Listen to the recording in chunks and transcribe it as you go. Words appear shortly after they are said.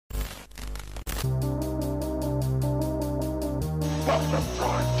Welcome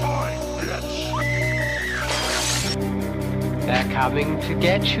prime time, bitch. They're coming to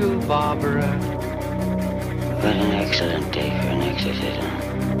get you, Barbara. What an excellent day for an exorcism.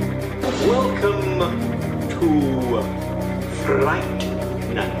 Welcome to Fright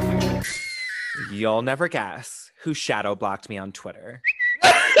Night. You'll never guess who shadow blocked me on Twitter.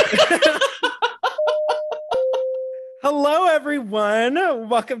 Hello, everyone.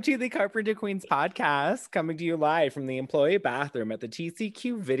 Welcome to the Carpenter Queens podcast, coming to you live from the employee bathroom at the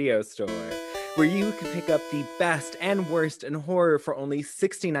TCQ video store, where you can pick up the best and worst in horror for only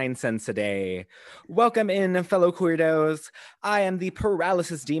 69 cents a day. Welcome in, fellow queerdos. I am the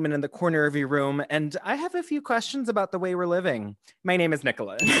paralysis demon in the corner of your room, and I have a few questions about the way we're living. My name is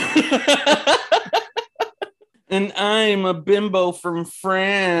Nicola. And I'm a bimbo from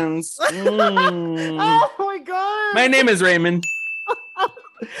France. Oh my God. My name is Raymond.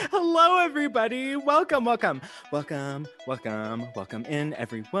 Hello, everybody. Welcome in,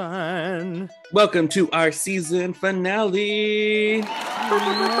 everyone. Welcome to our season finale.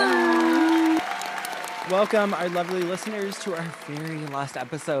 Welcome, our lovely listeners, to our very last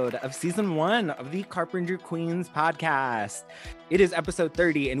episode of season 1 of the Carpenter Queens podcast. It is episode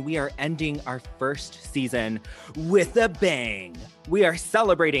 30, and we are ending our first season with a bang. We are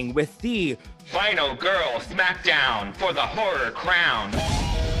celebrating with the Final Girl Smackdown for the Horror Crown.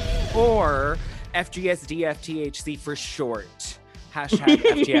 Or FGSDFTHC for short. Hashtag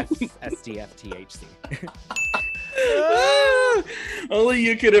FGSDFTHC. Only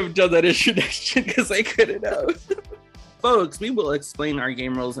you could have done that introduction because I couldn't have. Folks, we will explain our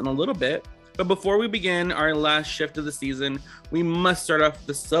game rules in a little bit. But before we begin our last shift of the season, we must start off with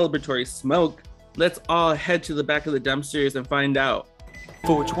the celebratory smoke. Let's all head to the back of the dumpsters and find out.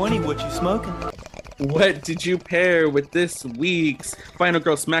 420, what you smoking? What did you pair with this week's Final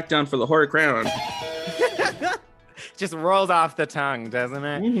Girl Smackdown for the Horror Crown? Just rolls off the tongue, doesn't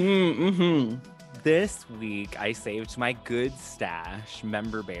it? This week, I saved my good stash,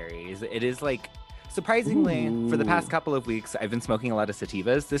 member berries. It is like, surprisingly, for the past couple of weeks, I've been smoking a lot of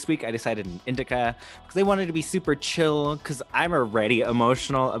sativas. This week, I decided an indica because I wanted to be super chill because I'm already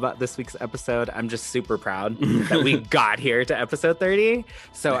emotional about this week's episode. I'm just super proud that we got here to episode 30.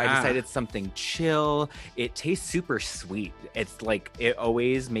 So I decided something chill. It tastes super sweet. It's like, it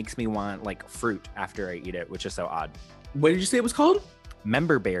always makes me want like fruit after I eat it, which is so odd. What did you say it was called?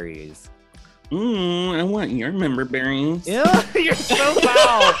 Member berries. I want your member berries. Yeah, you're so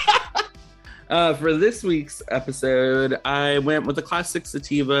foul. For this week's episode, I went with the classic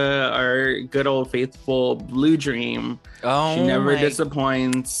sativa, our good old faithful Blue Dream. Oh, she never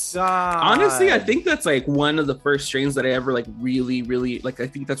disappoints. God. Honestly, I think that's like one of the first strains that I ever like really like. I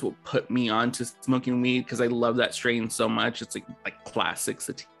think that's what put me on to smoking weed because I love that strain so much. It's like classic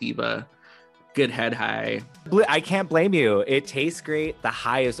sativa. Good head high. I can't blame you. It tastes great. The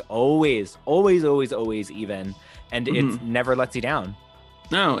high is always even, and it never lets you down.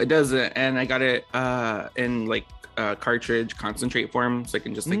 No, it doesn't. And I got it in like cartridge concentrate form, so I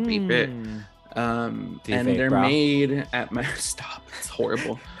can just like vape it. And they're made at my stop. It's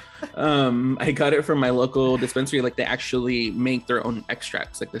horrible. I got it from my local dispensary. Like they actually make their own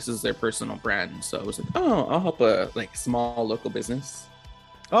extracts. Like this is their personal brand. So I was like, oh, I'll help a like small local business.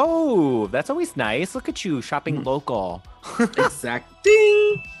 Oh, that's always nice. Look at you shopping local.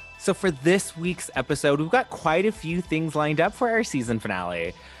 Exactly. So for this week's episode, we've got quite a few things lined up for our season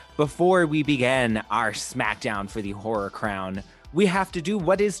finale. Before we begin our smackdown for the Horror Crown, we have to do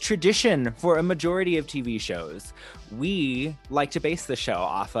what is tradition for a majority of TV shows. We like to base the show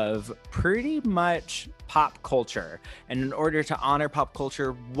off of pretty much pop culture. And in order to honor pop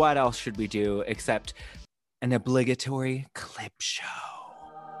culture, what else should we do except an obligatory clip show?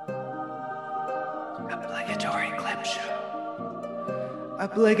 Obligatory clip show.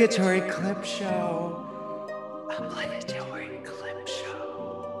 Obligatory clip show. Obligatory clip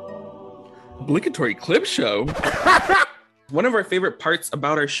show. Obligatory clip show? One of our favorite parts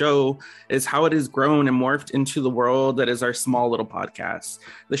about our show is how it has grown and morphed into the world that is our small little podcast.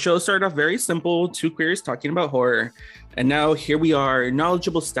 The show started off very simple, two queers talking about horror. And now here we are,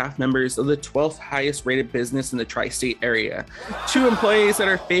 knowledgeable staff members of the 12th highest rated business in the tri-state area. Two employees at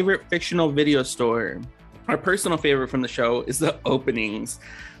our favorite fictional video store. Our personal favorite from the show is the openings.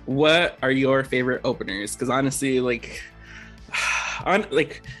 What are your favorite openers? Because honestly, like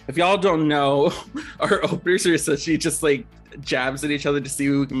if y'all don't know, our openers are essentially just like jabs at each other to see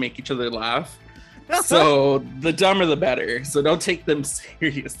who can make each other laugh. So the dumber the better. So don't take them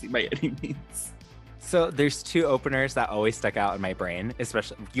seriously by any means. So there's two openers that always stuck out in my brain,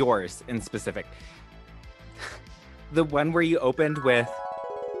 especially yours in specific. The one where you opened with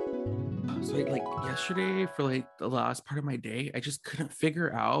So like yesterday for like the last part of my day, I just couldn't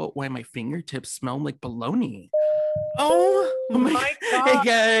figure out why my fingertips smelled like bologna. Oh my Hey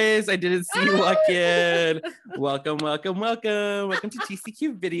guys, I didn't see you walk in. Welcome to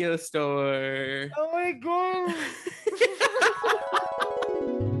TCQ Video Store. Oh my god.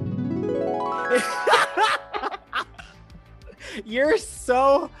 You're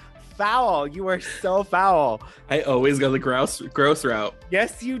so foul. You are so foul. I always go the gross route.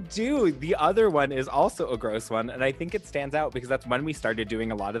 Yes, you do. The other one is also a gross one, and I think it stands out because that's when we started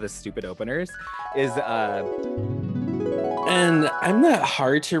doing a lot of the stupid openers. And I'm that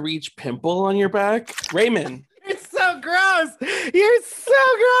hard to reach pimple on your back, Raymond. It's so gross. You're so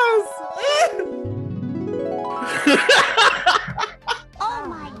gross. Oh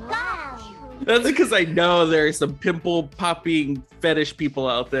my gosh. That's because I know there are some pimple popping fetish people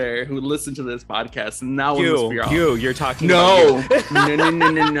out there who listen to this podcast, and now you're talking. No,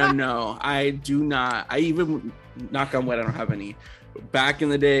 about no. I do not. I even, knock on wood, I don't have any. Back in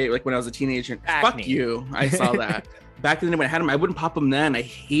the day, like when I was a teenager, Acne. fuck you. I saw that. Back in the day when I had them, I wouldn't pop them then. I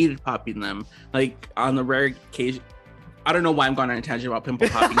hated popping them. Like on the rare occasion, I don't know why I'm going on a tangent about pimple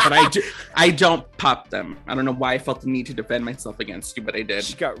popping, but I don't pop them. I don't know why I felt the need to defend myself against you, but I did.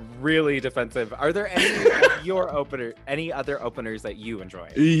 She got really defensive. Are there any other openers that you enjoy?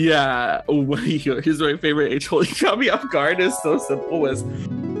 Yeah. Here's my favorite. It totally caught me off guard. It's so simple. Was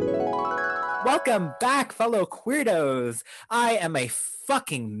welcome back, fellow queerdos. I am a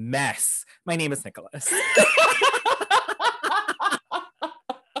fucking mess. My name is Nicholas.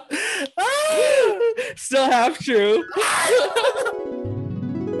 Still half true.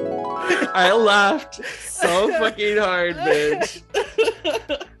 I laughed so fucking hard, bitch.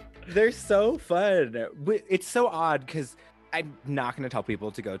 They're so fun. It's so odd because I'm not going to tell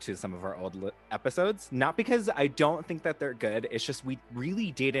people to go to some of our old episodes, not because I don't think that they're good. It's just we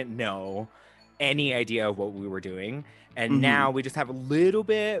really didn't know any idea of what we were doing. And now we just have a little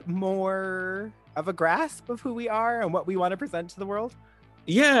bit more of a grasp of who we are and what we want to present to the world.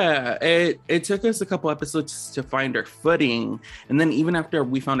 Yeah, it took us a couple episodes to find our footing. And then even after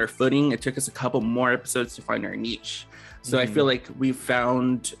we found our footing, it took us a couple more episodes to find our niche. So I feel like we've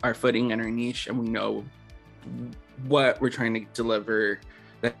found our footing and our niche, and we know what we're trying to deliver.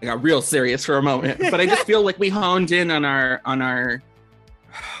 That got real serious for a moment, but I just feel like we honed in on our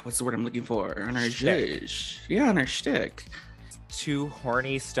what's the word I'm looking for? On our zhuzh. Yeah, on our shtick. Two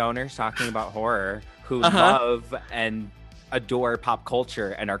horny stoners talking about horror who love and adore pop culture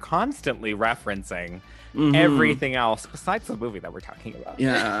and are constantly referencing everything else besides the movie that we're talking about.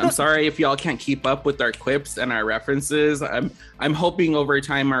 Yeah, I'm sorry if y'all can't keep up with our quips and our references. I'm hoping over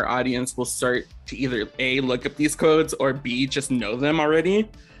time our audience will start to either A, look up these codes, or B, just know them already.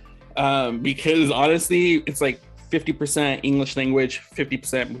 Because honestly, it's like 50% English language,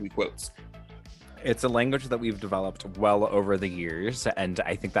 50% movie quotes. It's a language that we've developed well over the years, and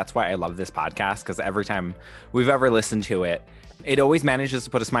I think that's why I love this podcast, because every time we've ever listened to it, it always manages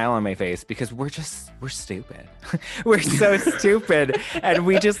to put a smile on my face because we're stupid. We're so stupid, and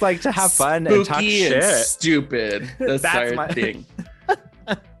we just like to have fun and talk shit. Stupid. That's our thing.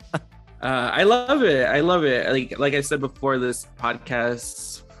 I love it. Like I said before, this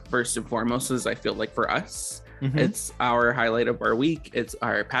podcast, first and foremost, is I feel like for us, it's our highlight of our week. It's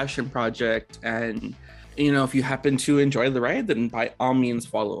our passion project. And, you know, if you happen to enjoy the ride, then by all means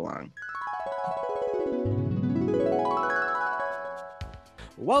follow along.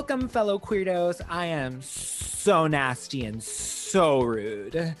 Welcome, fellow queerdos. I am so nasty and so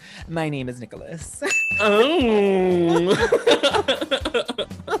rude. My name is Nicholas. Oh.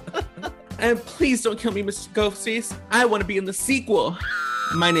 And please don't kill me, Mr. Ghostface. I want to be in the sequel.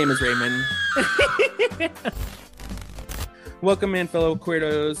 My name is Raymond. Welcome in, fellow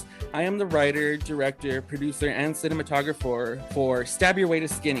queerdos. I am the writer, director, producer, and cinematographer for Stab Your Way to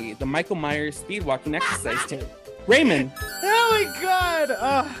Skinny, the Michael Myers speed walking exercise tape. Raymond. Oh my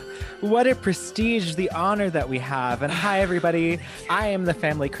God. What a prestige, the honor that we have. And hi, everybody. I am the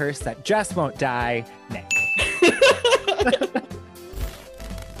family curse that just won't die, Nick.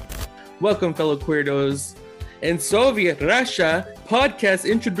 Welcome, fellow queerdos. In Soviet Russia, podcast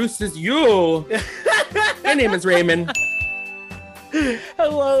introduces you. My name is Raymond.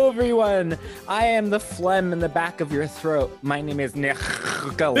 Hello, everyone. I am the phlegm in the back of your throat. My name is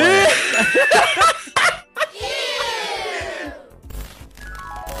Nicholas.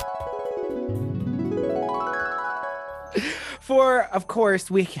 For, of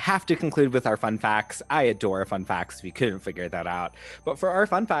course, we have to conclude with our fun facts. I adore fun facts if you couldn't figure that out. But for our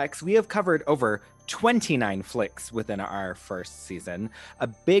fun facts, we have covered over 29 flicks within our first season. A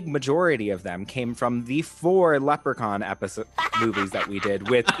big majority of them came from the 4 Leprechaun movies that we did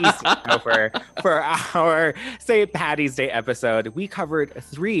with Easton Snowfur for our St. Paddy's Day episode. We covered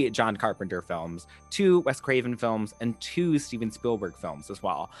 3 John Carpenter films, 2 Wes Craven films, and 2 Steven Spielberg films as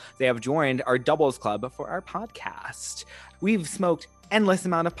well. They have joined our Doubles Club for our podcast. We've smoked endless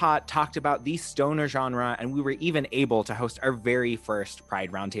amount of pot, talked about the stoner genre, and we were even able to host our very first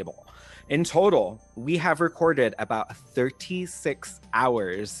Pride Roundtable. In total, we have recorded about 36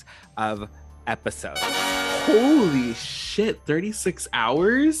 hours of episodes. Holy shit, 36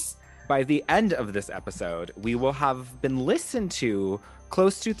 hours? By the end of this episode, we will have been listened to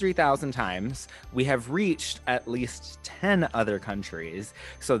close to 3,000 times. We have reached at least 10 other countries.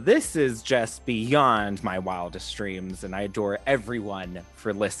 So this is just beyond my wildest dreams, and I adore everyone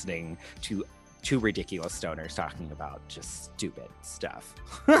for listening to 2 ridiculous stoners talking about just stupid stuff.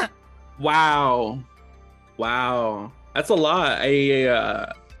 Wow. That's a lot.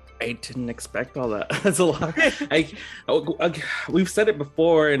 I didn't expect all that. That's a lot. We've said it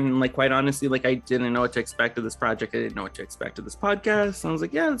before, and like, quite honestly, like, I didn't know what to expect of this project. I didn't know what to expect of this podcast. I was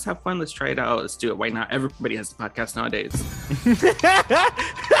like, yeah, let's have fun. Let's try it out. Let's do it. Why not? Everybody has a podcast nowadays.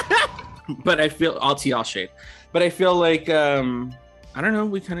 But I feel all tea, all shade. But I feel like I don't know.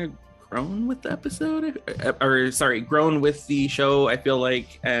 We kind of grown with the episode, grown with the show. I feel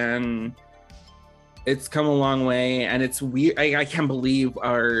like, and it's come a long way, and it's weird. I can't believe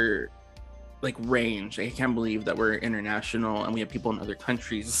our like range. I can't believe that we're international and we have people in other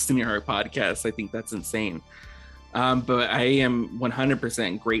countries listening to our podcast. I think that's insane. But I am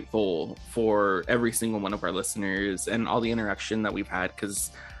 100% grateful for every single one of our listeners and all the interaction that we've had, because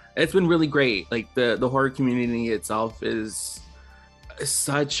it's been really great. Like the horror community itself is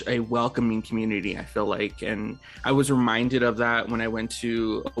such a welcoming community, I feel like, and I was reminded of that when I went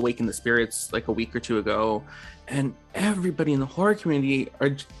to Awaken the Spirits like a week or 2 ago, and everybody in the horror community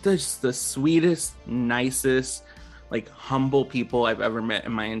are just the sweetest, nicest, like humble people I've ever met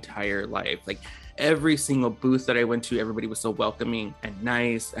in my entire life. Like every single booth that I went to, everybody was so welcoming and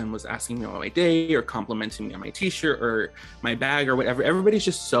nice and was asking me about my day or complimenting me on my t-shirt or my bag or whatever. Everybody's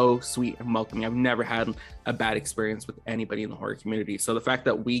just so sweet and welcoming. I've never had a bad experience with anybody in the horror community. So the fact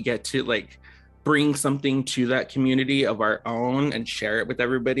that we get to like bring something to that community of our own and share it with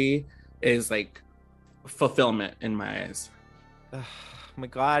everybody is like fulfillment in my eyes. Oh my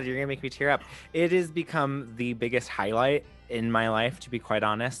God, you're gonna make me tear up. It has become the biggest highlight in my life, to be quite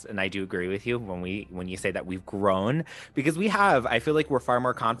honest, and I do agree with you when you say that we've grown, because we have. I feel like we're far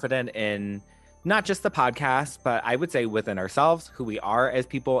more confident in not just the podcast, but I would say within ourselves, who we are as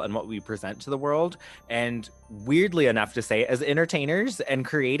people and what we present to the world, and weirdly enough to say, as entertainers and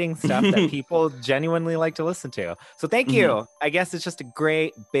creating stuff that people genuinely like to listen to. So thank you. I guess it's just a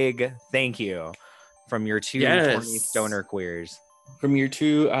great big thank you from your 2 horny stoner queers. From your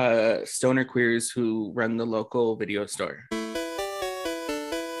 2 stoner queers who run the local video store.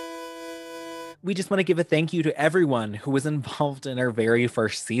 We just want to give a thank you to everyone who was involved in our very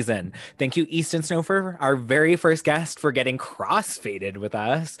first season. Thank you, Easton Snowfur, our very first guest, for getting crossfaded with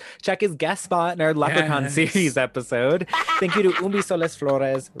us. Check his guest spot in our Leprechaun series episode. Thank you to Umbi Soles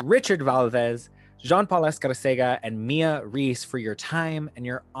Flores, Richard Valdez, Jean-Paul Escarcega, and Mia Reese for your time and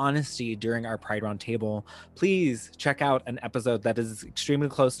your honesty during our Pride Roundtable. Please check out an episode that is extremely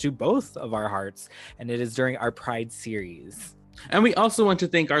close to both of our hearts, and it is during our Pride series. And we also want to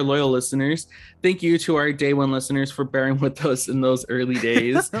thank our loyal listeners. Thank you to our day 1 listeners for bearing with us in those early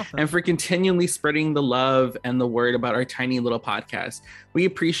days and for continually spreading the love and the word about our tiny little podcast. We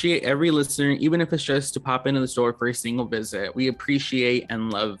appreciate every listener, even if it's just to pop into the store for a single visit. We appreciate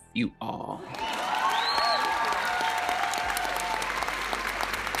and love you all.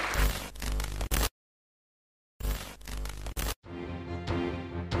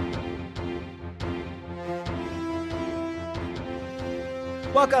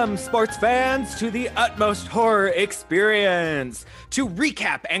 Welcome, sports fans, to the Utmost Horror Experience. To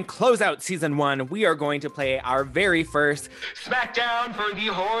recap and close out season 1, we are going to play our very first Smackdown for the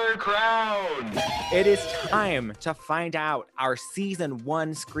Horror Crown. It is time to find out our season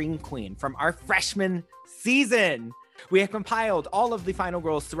 1 Scream Queen from our freshman season. We have compiled all of the final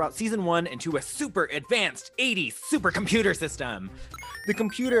girls throughout season 1 into a super advanced 80s supercomputer system. The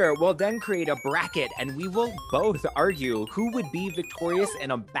computer will then create a bracket, and we will both argue who would be victorious in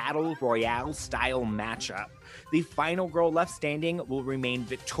a battle royale style matchup. The final girl left standing will remain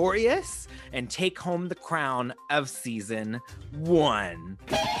victorious and take home the crown of season 1.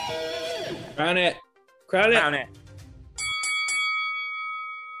 Crown it. Crown it. Crown it.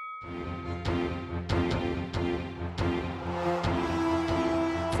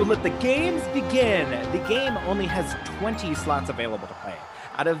 So let the games begin. The game only has 20 slots available to play.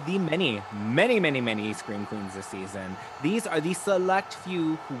 Out of the many, many, many, many Scream Queens this season, these are the select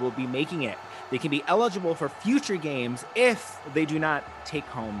few who will be making it. They can be eligible for future games if they do not take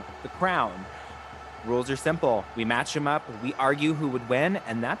home the crown. Rules are simple. We match them up, we argue who would win,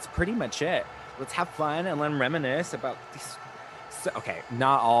 and that's pretty much it. Let's have fun and then reminisce about these. So, okay,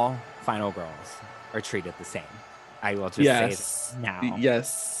 not all final girls are treated the same. I will just say this now.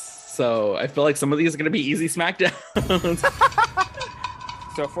 Yes. So I feel like some of these are going to be easy SmackDowns.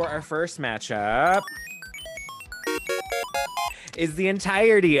 So for our first matchup is the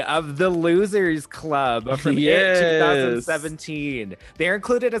entirety of the Losers Club from It 2017. They're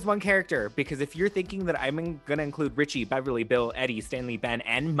included as one character because if you're thinking that I'm going to include Richie, Beverly, Bill, Eddie, Stanley, Ben,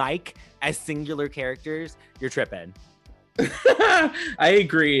 and Mike as singular characters, you're tripping. I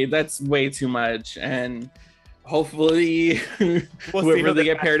agree. That's way too much. And hopefully whoever they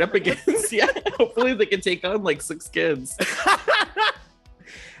get paired up against, hopefully they can take on like 6 kids.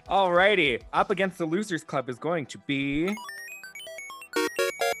 Alrighty, up against the Losers Club is going to be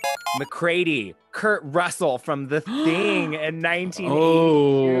McCready, Kurt Russell from The Thing in 1982.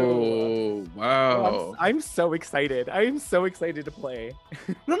 Oh, wow. I'm so excited. I'm so excited to play.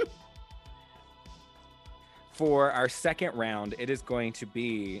 For our second round, it is going to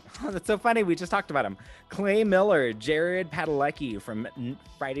be, that's so funny, we just talked about him. Clay Miller, Jared Padalecki from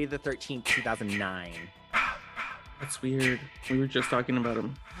Friday the 13th, 2009. That's weird. We were just talking about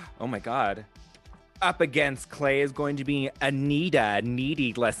him. Oh my God. Up against Clay is going to be Anita,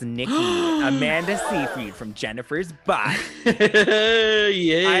 Needy Less Nikki, Amanda Seyfried from Jennifer's Body.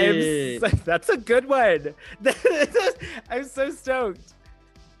 Yeah. That's a good one. I'm so stoked.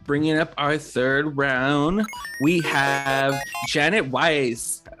 Bringing up our third round, we have Janet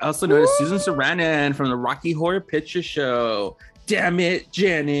Weiss, also known as Susan Sarandon from the Rocky Horror Picture Show. Damn it,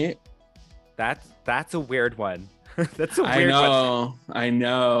 Janet. That's a weird one. That's a weird one. I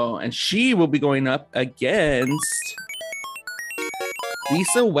know. And she will be going up against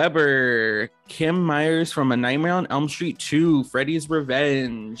Lisa Weber, Kim Myers from A Nightmare on Elm Street 2, Freddy's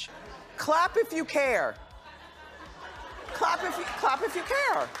Revenge. Clap if you care. Clap if you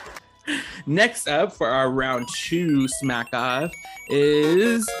care. Next up for our round 2 smack off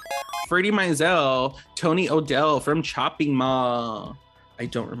is Freddie Mizell, Tony O'Dell from Chopping Mall. I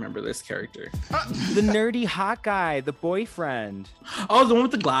don't remember this character. The nerdy hot guy, the boyfriend. Oh, the one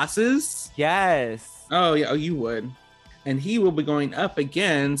with the glasses? Yes. Oh, yeah. Oh, you would. And he will be going up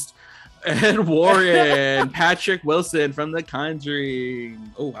against Ed Warren, Patrick Wilson from The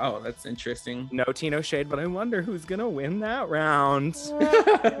Conjuring. Oh, wow. That's interesting. No Tino shade, but I wonder who's going to win that round.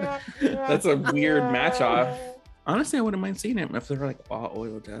 That's a weird match off. Honestly, I wouldn't mind seeing him if they were like all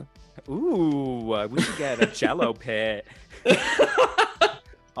oiled up. Ooh, we should get a Jello pit.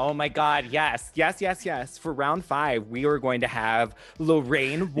 Oh my God, yes. For round 5, we are going to have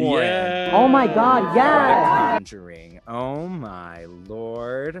Lorraine Warren. Yeah. Oh my God, yes. The Conjuring. Oh my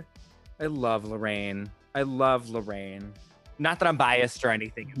Lord. I love Lorraine. Not that I'm biased or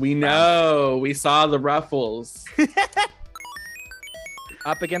anything. We know. We saw the ruffles.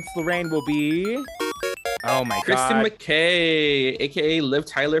 Up against Lorraine will be... Oh my Kristen God. McKay, aka Liv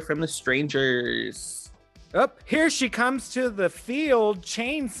Tyler from The Strangers. Here she comes to the field,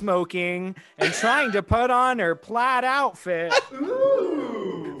 chain smoking and trying to put on her plaid outfit.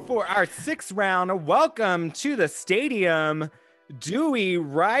 Ooh. For our 6th round, welcome to the stadium, Dewey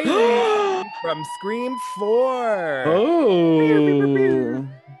Riley from Scream 4. Oh.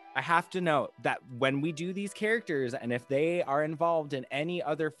 I have to note that when we do these characters, and if they are involved in any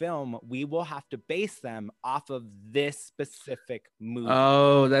other film, we will have to base them off of this specific movie.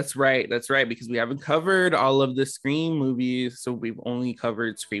 Oh, that's right. Because we haven't covered all of the Scream movies, so we've only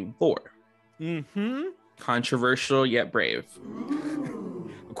covered Scream 4. Mm-hmm. Controversial yet brave.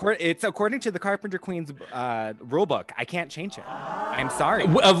 It's according to the Carpenter Queen's rule book. I can't change it. I'm sorry.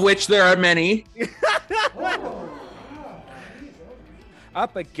 Of which there are many.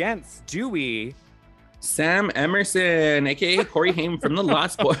 Up against Dewey, Sam Emerson, aka Corey Haim from The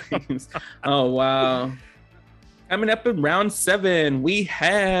Lost Boys. Oh, wow. Coming up in round 7, we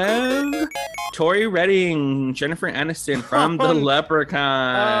have Tori Redding, Jennifer Aniston from The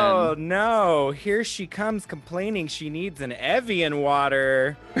Leprechaun. Oh no, here she comes complaining she needs an Evian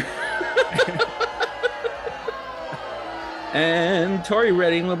water. And Tori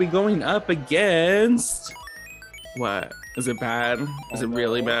Redding will be going up against... What? Is it bad? Is it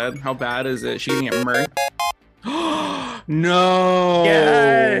really bad? How bad is it? She gonna get murked? No!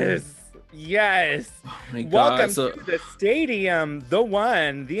 Yes. Oh my God. Welcome to the stadium, the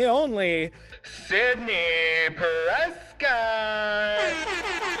one, the only. Sydney Prescott.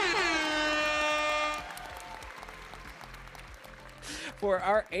 For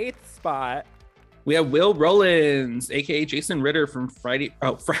our 8th spot, we have Will Rollins, aka Jason Ritter from Friday.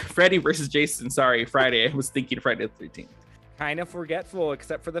 Oh, Freddy versus Jason. Sorry, Friday. I was thinking Friday the 13th. kind of forgetful,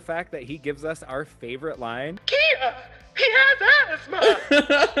 except for the fact that he gives us our favorite line. Kia, he has asthma.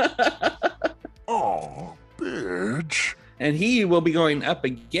 Oh, bitch. And he will be going up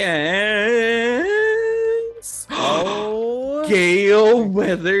against Gail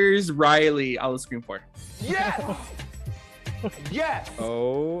Weathers Riley. I'll scream for it. Yes! Yes!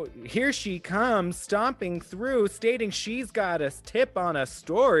 Oh, here she comes, stomping through, stating she's got a tip on a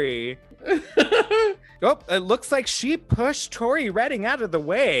story. Oh, it looks like she pushed Tori Redding out of the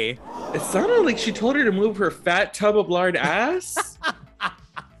way. It sounded like she told her to move her fat tub of lard ass.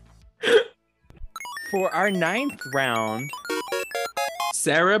 For our 9th round,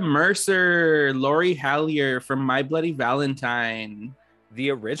 Sarah Mercer, Lori Hallier from My Bloody Valentine.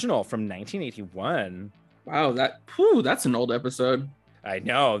 the original from 1981. Wow, that's an old episode. I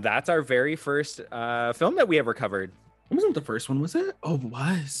know, that's our very first film that we ever covered. It wasn't the first one, was it? Oh, it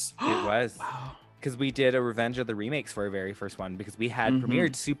was. It was. Wow. Because we did a Revenge of the Remakes for our very first one because we had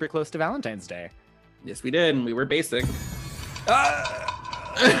premiered super close to Valentine's Day. Yes, we did. And we were basic.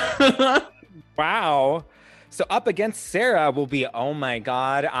 Wow. So up against Sarah will be, oh my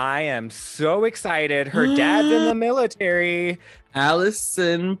God, I am so excited. Her dad's in the military.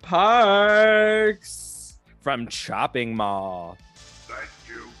 Allison Parks From Chopping Mall. Thank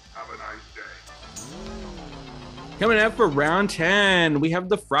you. Have a nice day. Coming up for round 10, we have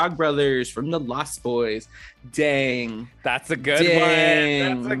the Frog Brothers from the Lost Boys. Dang. That's a good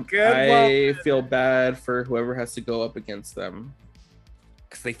Dang. one. That's a good one. I feel bad for whoever has to go up against them.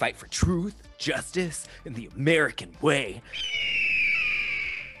 Because they fight for truth, justice, and the American way.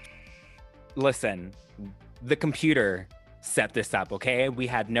 Listen, the computer set this up, okay? We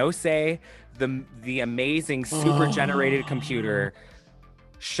had no say. The amazing super generated computer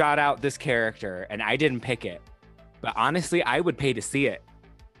shot out this character, and I didn't pick it. But honestly, I would pay to see it.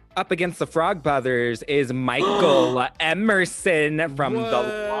 Up against the Frog Brothers is Michael Emerson from The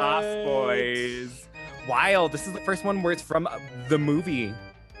Lost Boys. Wild. This is the first one where it's from the movie.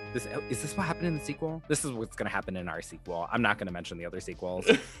 Is this what happened in the sequel? This is what's going to happen in our sequel. I'm not going to mention the other sequels.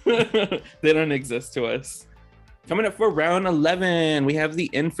 They don't exist to us. Coming up for round 11, we have the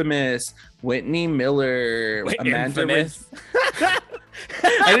infamous Whitney Miller. Infamous.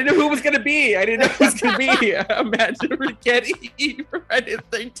 I didn't know who it was going to be. Amanda Rigetti from Friday the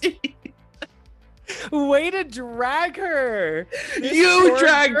 13th. Way to drag her. You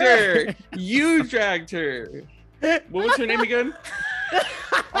dragged her. You dragged her. What was her name again? Oh,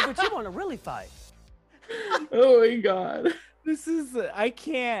 but you want to really fight. Oh my God. This is, I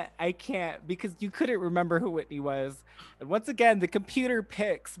can't, because you couldn't remember who Whitney was. And once again, the computer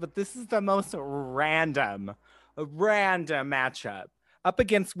picks, but this is the most random matchup. Up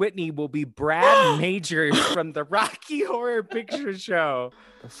against Whitney will be Brad Majors from the Rocky Horror Picture Show.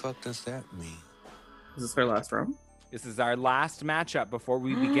 The fuck does that mean? Is this our last round? This is our last matchup before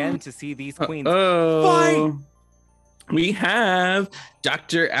we begin to see these queens fight. We have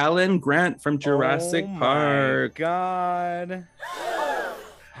Dr. Alan Grant from Jurassic Park. God.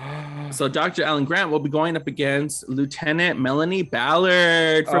 So Dr. Alan Grant will be going up against Lieutenant Melanie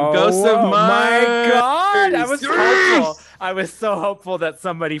Ballard from Ghost of Mars. My God. I was hopeful. I was so hopeful that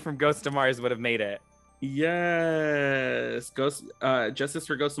somebody from Ghost of Mars would have made it. Yes. Justice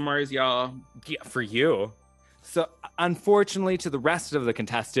for Ghost of Mars, y'all. Yeah, for you. So unfortunately to the rest of the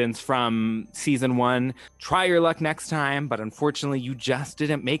contestants from season 1, try your luck next time, but unfortunately you just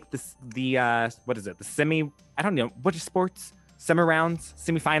didn't make the what is it? The semi, I don't know, what is sports? Semi-rounds?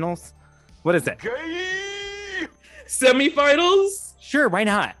 Semi-finals? What is it? Gay! Semifinals? Sure, why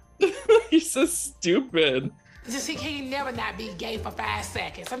not? You're so stupid. Just he can never not be gay for 5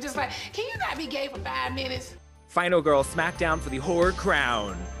 seconds. I'm just like, can you not be gay for 5 minutes? Final Girl Smackdown for the Horror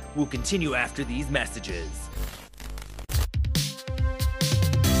Crown will continue after these messages.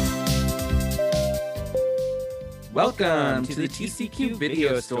 Welcome to the TCQ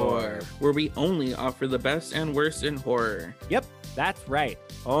Video Store, where we only offer the best and worst in horror. Yep, that's right.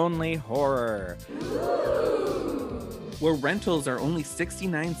 Only horror. Where rentals are only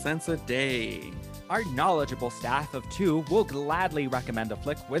 69 cents a day. Our knowledgeable staff of 2 will gladly recommend a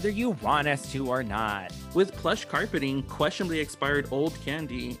flick whether you want us to or not. With plush carpeting, questionably expired old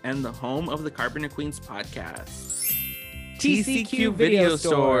candy, and the home of the Carpenter Queens podcast. TCQ Video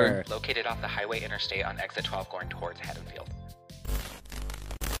Store. Located off the highway interstate on exit 12 going towards Haddonfield.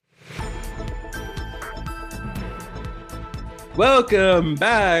 Welcome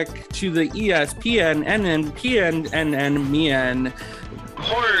back to the ESPN NNPNNNMN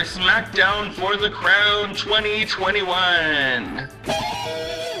Horror Smackdown for the Crown 2021.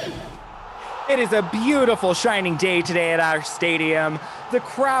 It is a beautiful, shining day today at our stadium. The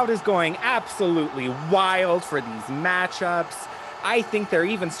crowd is going absolutely wild for these matchups. I think they're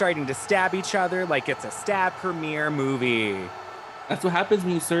even starting to stab each other like it's a stab premiere movie. That's what happens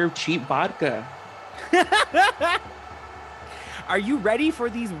when you serve cheap vodka. Are you ready for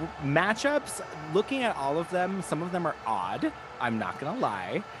these matchups? Looking at all of them, some of them are odd. I'm not gonna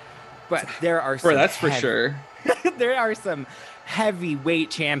lie, but there are some that's for sure. There are some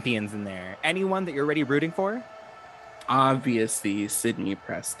heavyweight champions in there. Anyone that you're already rooting for? Obviously, Sydney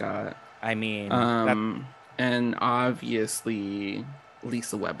Prescott. I mean, and obviously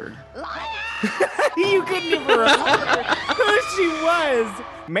Lisa Weber. You couldn't even remember who she was.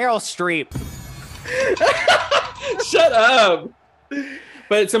 Meryl Streep. Shut up.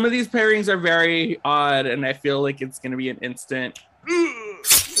 But some of these pairings are very odd, and I feel like it's going to be an instant.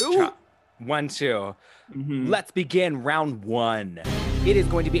 Ooh. 1-2. Let's begin round 1. It is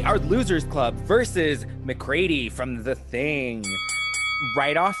going to be our Losers Club versus McCready from The Thing.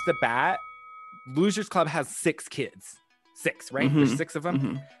 Right off the bat, Losers Club has 6 kids. 6, right? There's 6 of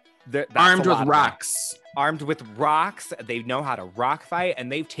them. Armed with rocks. Armed with rocks. They know how to rock fight,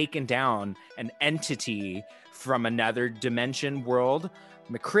 and they've taken down an entity from another dimension world.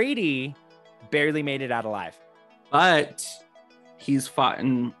 McCready barely made it out alive. But he's fought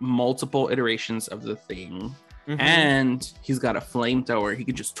in multiple iterations of The Thing. And he's got a flamethrower. He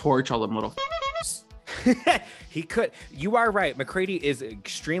could just torch all them little He could. You are right. McCready is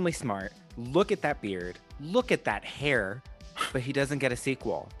extremely smart. Look at that beard. Look at that hair. But he doesn't get a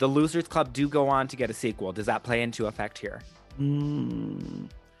sequel. The Losers Club do go on to get a sequel. Does that play into effect here?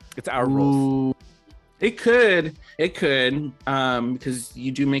 It's our rules. It could, because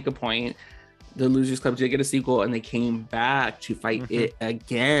you do make a point. The Losers Club did get a sequel, and they came back to fight it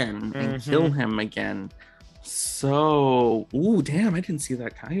again and kill him again. So, damn, I didn't see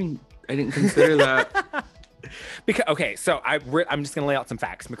that. I didn't consider that. Because so I'm just gonna lay out some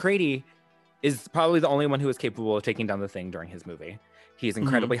facts. McCready is probably the only one who is capable of taking down The Thing during his movie. He's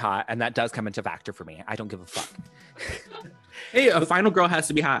incredibly hot, and that does come into factor for me. I don't give a fuck. Hey, a final girl has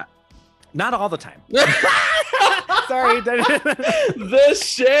to be hot. Not all the time. Sorry. The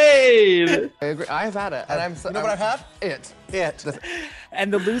shade. I agree. I've had it. And you know what I've had? It.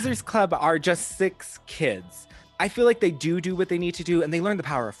 And the Losers Club are just 6 kids. I feel like they do what they need to do, and they learn the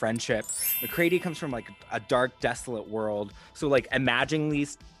power of friendship. McCready comes from like a dark, desolate world. So like imagining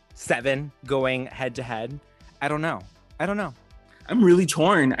these 7 going head to head. I don't know. I'm really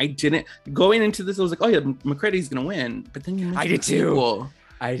torn. I didn't going into this. I was like, oh yeah, McCready's gonna win. But then you mentioned I did too.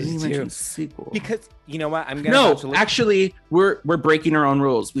 I did too. Sequel. Because you know what? I'm gonna actually we're breaking our own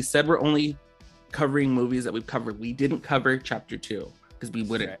rules. We said we're only covering movies that we've covered. We didn't cover chapter 2 because we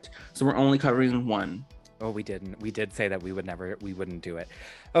wouldn't. Right. So we're only covering 1. Oh, we didn't. We did say that we wouldn't do it.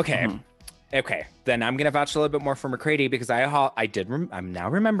 Okay. Okay. Then I'm gonna vouch a little bit more for McCready because I'm now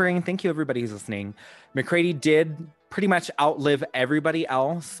remembering. Thank you, everybody who's listening. McCready did pretty much outlive everybody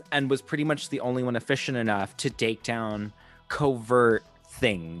else and was pretty much the only one efficient enough to take down covert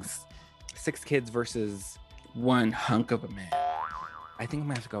things. 6 kids versus 1 hunk of a man. I think I'm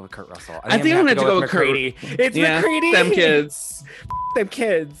gonna have to go with Kurt Russell. I think I'm gonna have to go with McCready. It's McCready. Them kids. Them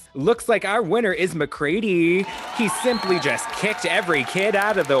kids. Looks like our winner is McCready. He simply just kicked every kid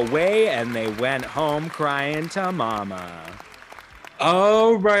out of the way and they went home crying to mama.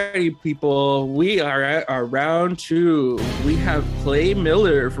 Alrighty, people. We are at our round 2. We have Clay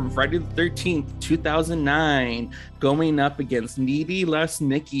Miller from Friday the 13th, 2009, going up against Needy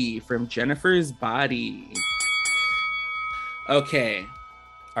Lesnicki from Jennifer's Body. Okay.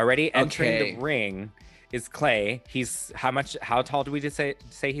 Already entering the ring is Clay. He's how tall do we just say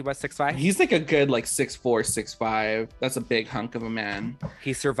he was? 6'5"? He's like a good 6'4", 6'5". That's a big hunk of a man.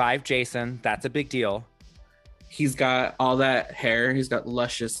 He survived Jason. That's a big deal. He's got all that hair. He's got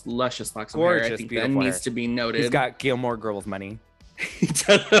luscious locks of hair. I think that needs to be noted. He's got Gilmore Girls money. He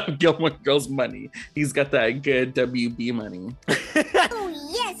does have Gilmore Girls money. He's got that good WB money. Oh,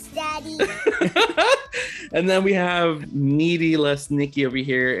 yes, Daddy. And then we have Needy Lesnicki over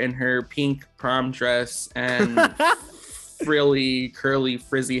here in her pink prom dress and frilly, curly,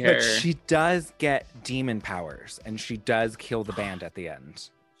 frizzy hair. But she does get demon powers, and she does kill the band at the end.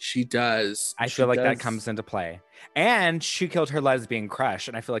 She does. I feel like that comes into play. And she killed her lesbian crush.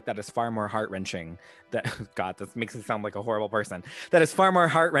 And I feel like that is far more heart-wrenching. God, this makes me sound like a horrible person. That is far more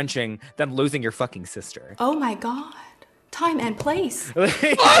heart-wrenching than losing your fucking sister. Oh my God. Time and place.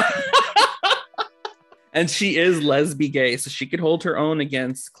 And she is lesbi gay, so she could hold her own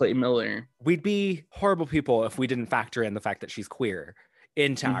against Clay Miller. We'd be horrible people if we didn't factor in the fact that she's queer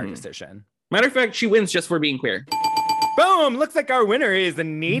into our decision. Matter of fact, she wins just for being queer. Boom! Looks like our winner is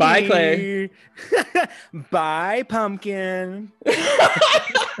Needy. Bye, Clay. Bye, Pumpkin.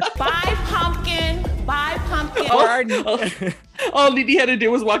 Bye, Pumpkin. Bye, Pumpkin. All Needy had to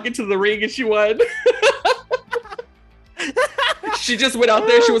do was walk into the ring and she won. She just went out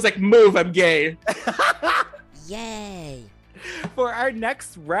there. She was like, move, I'm gay. Yay. For our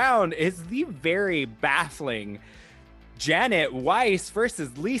next round is the very baffling Janet Weiss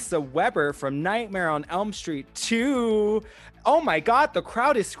versus Lisa Weber from Nightmare on Elm Street 2. Oh my God, the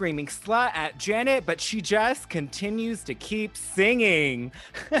crowd is screaming slut at Janet, but she just continues to keep singing.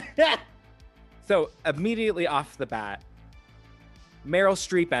 So immediately off the bat, Meryl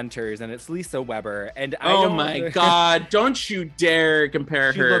Streep enters and it's Lisa Weber. And oh my God, don't you dare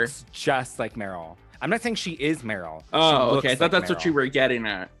compare her. She looks just like Meryl. I'm not saying she is Meryl. Oh, okay. I thought that's Meryl. what you were getting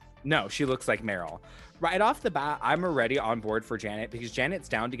at. No, she looks like Meryl. Right off the bat, I'm already on board for Janet because Janet's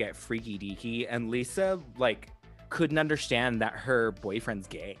down to get freaky deaky, and Lisa couldn't understand that her boyfriend's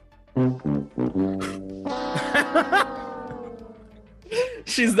gay.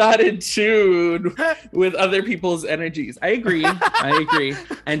 She's not in tune with other people's energies. I agree.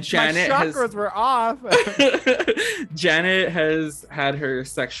 And Janet My chakras were off. Janet has had her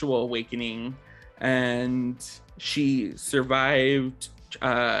sexual awakening, and she survived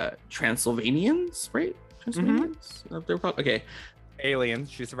Transylvanians, right? Transylvanians? They're called? Okay.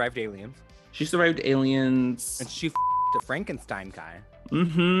 Aliens. She survived aliens. She survived aliens. And she a Frankenstein guy.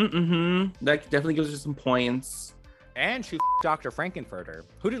 That definitely gives her some points. And she Dr. Frankenfurter.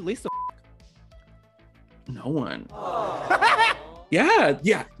 Who did Lisa No one.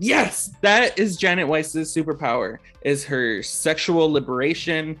 Yes. That is Janet Weiss's superpower, is her sexual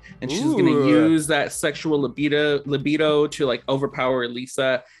liberation, and she's gonna use that sexual libido to overpower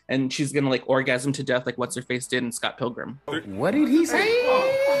Lisa, and she's gonna orgasm to death like what's her face did in Scott Pilgrim. What did he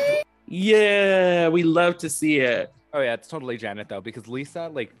say? Yeah, we love to see it. Oh yeah, it's totally Janet though, because Lisa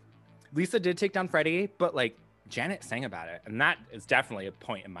did take down Freddy, but Janet sang about it, and that is definitely a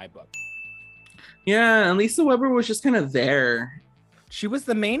point in my book. Yeah, and Lisa Weber was just kind of there. She was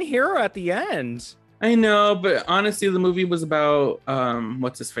the main hero at the end. I know, but honestly, the movie was about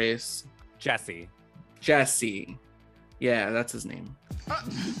what's his face? Jesse. Yeah, that's his name.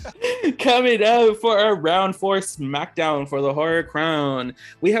 Coming up for our round 4 SmackDown for the Horror Crown,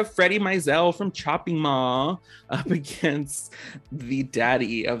 we have Freddie Mizell from Chopping Mall up against the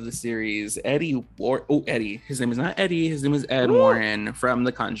daddy of the series, Eddie. His name is not Eddie. His name is Ed Warren from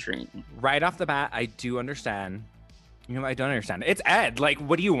The Conjuring. Right off the bat, I do understand. I don't understand. It's Ed.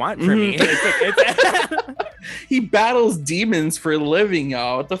 What do you want from me? It's Ed. He battles demons for a living,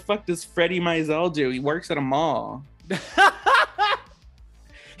 y'all. What the fuck does Freddie Mizell do? He works at a mall.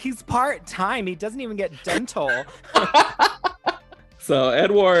 He's part-time. He doesn't even get dental. So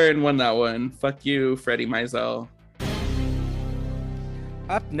Ed Warren won that one. Fuck you, Freddie Mizell.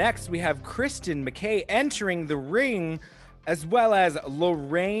 Up next, we have Kristen McKay entering the ring, as well as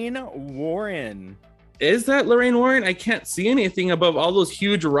Lorraine Warren. Is that Lorraine Warren? I can't see anything above all those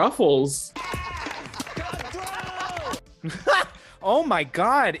huge ruffles. Oh my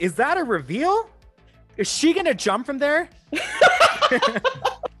God, is that a reveal? Is she gonna jump from there?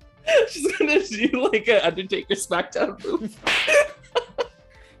 She's gonna do an Undertaker SmackDown move.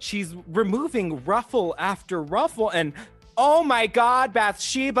 She's removing ruffle after ruffle, and oh my God,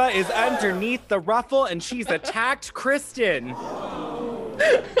 Bathsheba is underneath the ruffle, and she's attacked Kristen.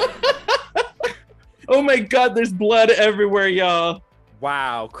 Oh my God, there's blood everywhere, y'all.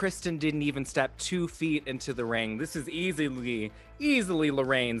 Wow, Kristen didn't even step 2 feet into the ring. This is easily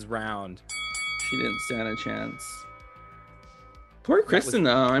Lorraine's round. She didn't stand a chance. Poor Kristen,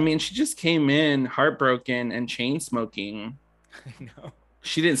 though. I mean, she just came in heartbroken and chain smoking. I know.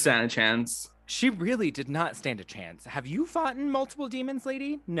 She didn't stand a chance. She really did not stand a chance. Have you fought in multiple demons,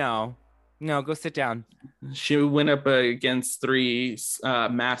 lady? No, go sit down. She went up against 3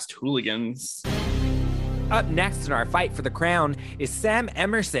 masked hooligans. Up next in our fight for the crown is Sam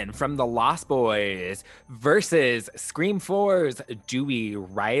Emerson from The Lost Boys versus Scream 4's Dewey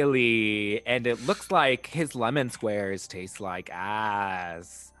Riley. And it looks like his lemon squares taste like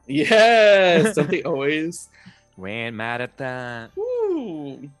ass. Yes, don't they always? We ain't mad at that.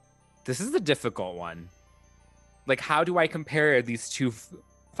 Ooh. This is a difficult one. How do I compare these two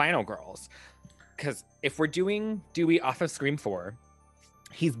final girls? Because if we're doing Dewey off of Scream 4,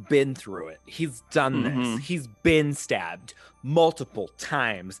 He's been through it. He's done this. He's been stabbed multiple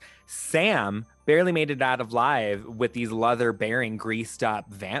times. Sam barely made it out alive with these leather-bearing,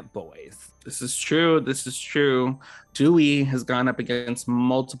 greased-up vamp boys. This is true. This is true. Dewey has gone up against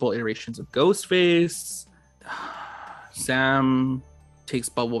multiple iterations of Ghostface. Sam takes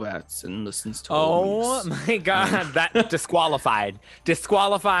bubble baths and listens to Oh my God, that disqualified.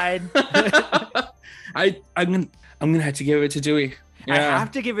 I'm gonna have to give it to Dewey. I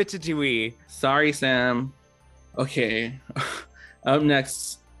have to give it to Dewey. Sorry, Sam. Okay. Up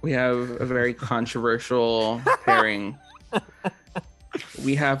next, we have a very controversial pairing.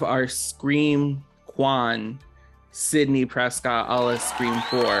 We have our Scream Quan, Sydney Prescott, a la Scream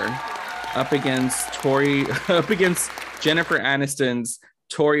 4, up against Jennifer Aniston's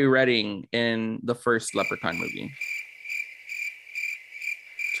Tori Redding in the first Leprechaun movie.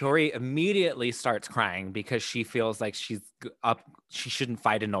 Tori immediately starts crying because she feels like she shouldn't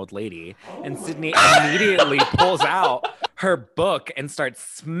fight an old lady. And Sydney immediately pulls out her book and starts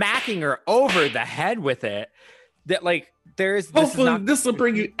smacking her over the head with it. That like hopefully this will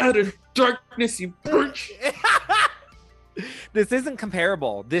bring you out of darkness, you bitch. This isn't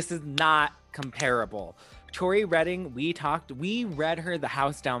comparable. This is not comparable. Tori Redding, we read her The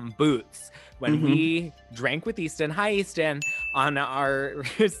House Down Boots when we drank with Easton. Hi, Easton, on our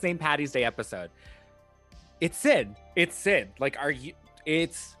St. Patty's Day episode. It's Sid. Like,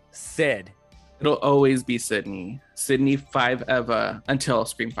 it's Sid. It'll always be Sydney. Sydney 5 Eva until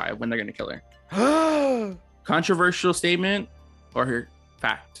Scream 5 when they're going to kill her. Controversial statement or her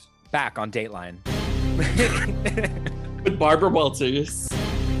fact? Back on Dateline. With Barbara Walters.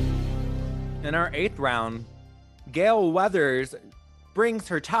 In our 8th round, Gale Weathers brings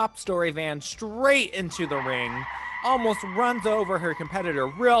her top story van straight into the ring, almost runs over her competitor,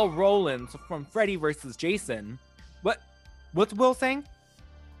 Will Rollins from Freddy vs. Jason. What's Will saying?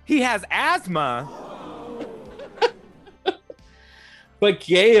 He has asthma. But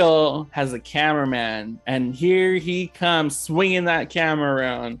Gale has a cameraman, and here he comes swinging that camera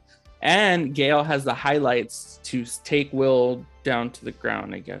around. And Gale has the highlights to take Will down to the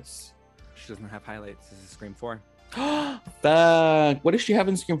ground, I guess. She doesn't have highlights. This is Scream 4. Fuck. What does she have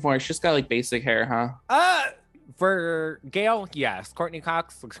in Scream 4? She's just got like basic hair, huh? For Gale, yes. Courtney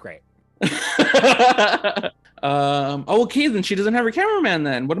Cox looks great. Okay, then she doesn't have her cameraman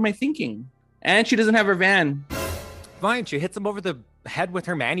then. What am I thinking? And she doesn't have her van. Fine, she hits him over the head with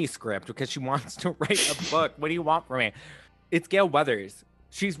her manuscript because she wants to write a book. What do you want from me? It's Gale Weathers.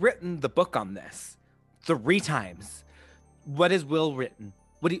 She's written the book on this 3 times. What has Will written?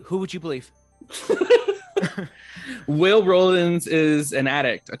 Who would you believe? Will Rollins is an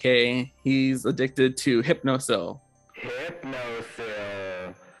addict, okay? He's addicted to Hypnosil.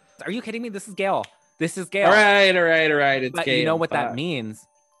 Are you kidding me? This is Gale. All right. It's but Gale. You know what that means?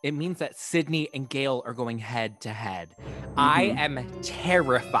 It means that Sydney and Gale are going head to head. I am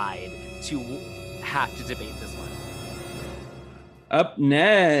terrified to have to debate this one. Up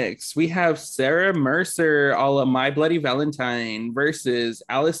next, we have Sarah Mercer, a la My Bloody Valentine, versus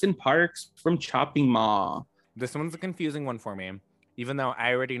Allison Parks from Chopping Mall. This one's a confusing one for me, even though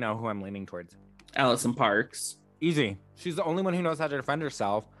I already know who I'm leaning towards. Allison Parks. Easy. She's the only one who knows how to defend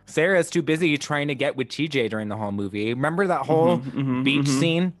herself. Sarah's too busy trying to get with TJ during the whole movie. Remember that whole beach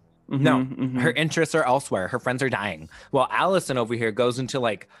scene? Her interests are elsewhere. Her friends are dying. Well, Allison over here goes into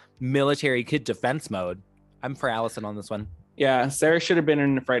like military kid defense mode. I'm for Allison on this one. Yeah, Sarah should have been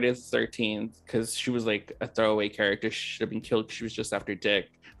in Friday the 13th because she was like a throwaway character. She should have been killed because she was just after Dick.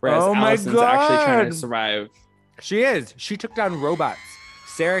 Whereas Allison's actually trying to survive. She is. She took down robots.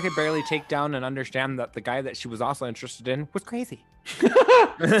 Sarah could barely take down and understand that the guy that she was also interested in was crazy.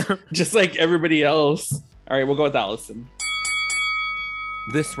 Just like everybody else. All right, we'll go with Allison.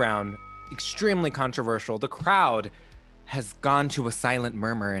 This round, extremely controversial. The crowd has gone to a silent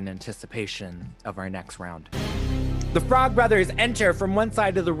murmur in anticipation of our next round. The Frog Brothers enter from one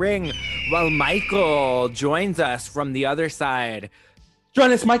side of the ring, while Michael joins us from the other side.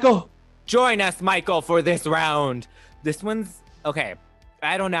 Join us, Michael. Join us, Michael, for this round. This one's, okay,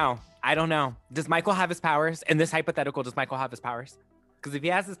 I don't know. Does Michael have his powers? In this hypothetical, does Michael have his powers? Because if he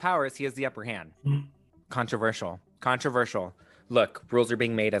has his powers, he has the upper hand. Controversial. Look, rules are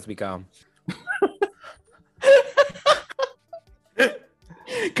being made as we go.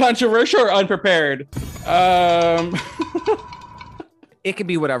 Controversial or unprepared? It could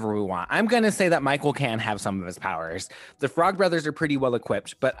be whatever we want. I'm going to say that Michael can have some of his powers. The Frog Brothers are pretty well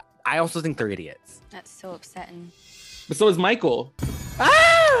equipped, but I also think they're idiots. That's so upsetting. But so is Michael.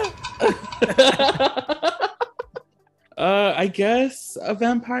 I guess a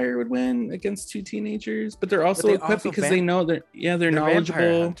vampire would win against two teenagers, but they're also equipped because they know they're knowledgeable.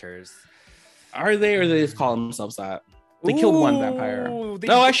 Vampire hunters. Are they, or they just call themselves that? They killed one vampire.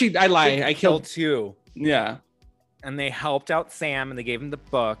 No, actually, I lie. I killed two. Yeah. And they helped out Sam and they gave him the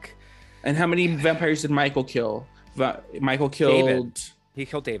book. And how many vampires did Michael kill? Michael killed... David. He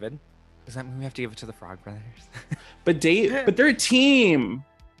killed David. Does that mean we have to give it to the Frog Brothers? But they're a team.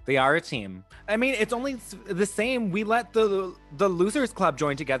 They are a team. I mean, it's only the same. We let the Losers Club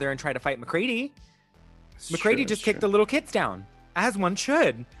join together and try to fight McCready. McCready just kicked the little kids down, as one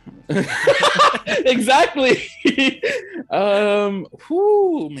should. Exactly.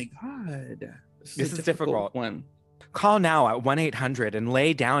 Oh my God. This is a difficult one. Call now at 1-800 and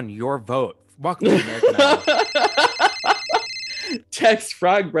lay down your vote. Welcome to American Idol. Text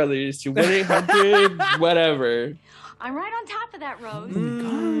Frog Brothers to 1-800 whatever. I'm right on top of that, Rose.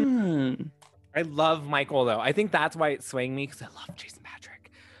 I love Michael, though. I think that's why it's swaying me, because I love Jason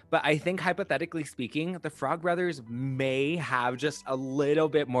Patrick. But I think, hypothetically speaking, the Frog Brothers may have just a little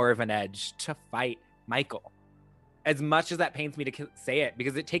bit more of an edge to fight Michael. As much as that pains me to say it,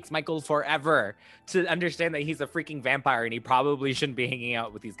 because it takes Michael forever to understand that he's a freaking vampire and he probably shouldn't be hanging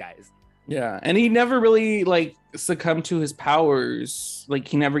out with these guys. Yeah, and he never really succumbed to his powers.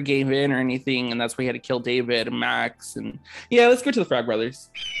 He never gave in or anything, and that's why he had to kill David and Max. And yeah, let's go to the Frog Brothers.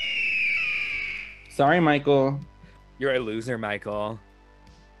 Sorry, Michael. You're a loser, Michael.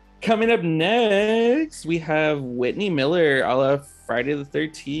 Coming up next, we have Whitney Miller, a la Friday the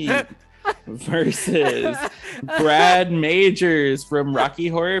 13th, versus Brad Majors from Rocky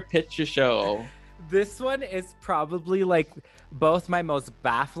Horror Picture Show. This one is probably both my most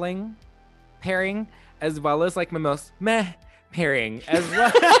baffling pairing, as well as my most meh pairing as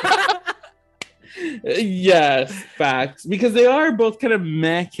well. Yes, facts. Because they are both kind of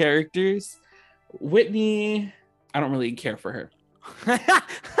meh characters. Whitney, I don't really care for her.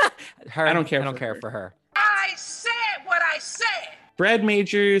 I don't care for her. I said what I said. Brad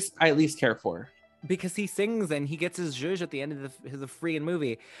Majors, I at least care for. Because he sings and he gets his zhuzh at the end of the freaking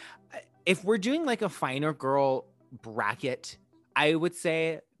movie. If we're doing a finer girl bracket, I would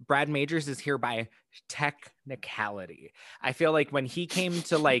say Brad Majors is here by technicality. I feel like when he came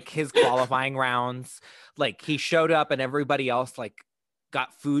to his qualifying rounds, he showed up and everybody else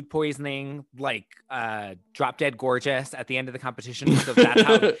got food poisoning, Drop Dead Gorgeous at the end of the competition. So that's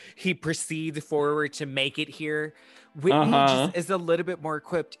how he proceeds forward to make it here. Whitney just is a little bit more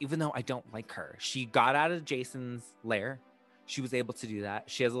equipped, even though I don't like her. She got out of Jason's lair. She was able to do that.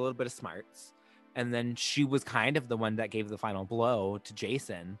 She has a little bit of smarts. And then she was kind of the one that gave the final blow to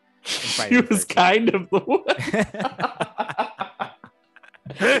Jason. She was kind of the one.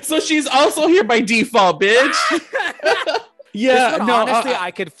 So she's also here by default, bitch. Yeah, no, honestly,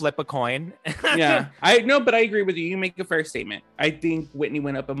 I could flip a coin. Yeah, I know, but I agree with you. You make a fair statement. I think Whitney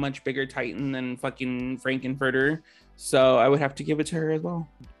went up a much bigger Titan than fucking Frankenfurter, so I would have to give it to her as well.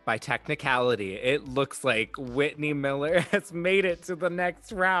 By technicality, it looks like Whitney Miller has made it to the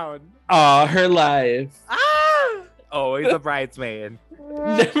next round. Aw, her life. Ah! Always a bridesmaid.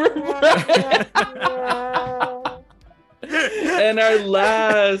 Never mind. And our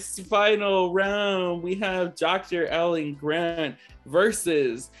last final round, we have Dr. Alan Grant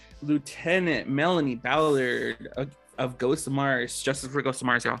versus Lieutenant Melanie Ballard of Ghost of Mars. Justice for Ghost of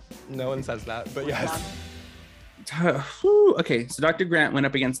Mars, y'all. No one says that, but yes. Okay, so Dr. Grant went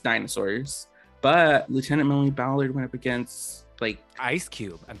up against dinosaurs, but Lieutenant Melanie Ballard went up against Ice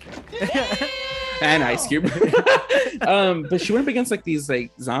Cube. I'm kidding. And Ice Cube. But she went up against these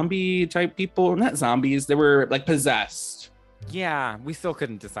zombie type people. Not zombies, they were possessed. Yeah, we still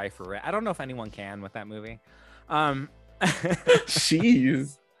couldn't decipher it. I don't know if anyone can with that movie.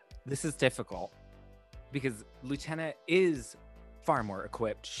 Jeez. This is difficult because Lieutenant is far more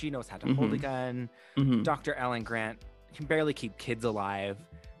equipped. She knows how to hold a gun. Dr. Alan Grant can barely keep kids alive.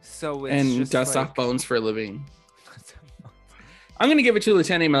 So it's and just dust off bones for a living. I'm gonna give it to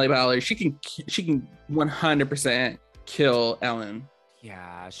Lieutenant Melanie Ballard. She can 100% kill Ellen.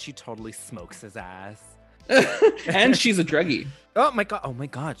 Yeah, she totally smokes his ass. And she's a druggie. Oh my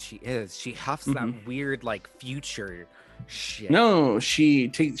god, she is. She huffs that weird future shit. No, she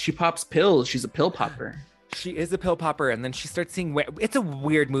pops pills. She's a pill popper. She is a pill popper, and then she starts seeing. It's a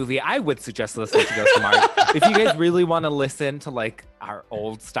weird movie. I would suggest listening to Ghost of Mars. If you guys really want to listen to our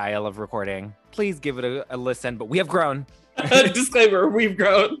old style of recording, please give it a listen. But we have grown. Disclaimer: we've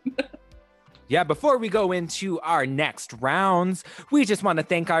grown. Yeah, before we go into our next rounds, we just want to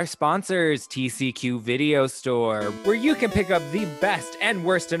thank our sponsors, TCQ Video Store, where you can pick up the best and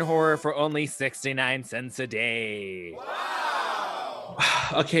worst in horror for only 69 cents a day. Wow!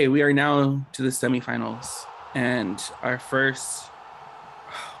 Okay, we are now to the semifinals. And our first...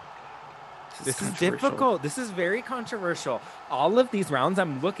 This is difficult. This is very controversial. All of these rounds,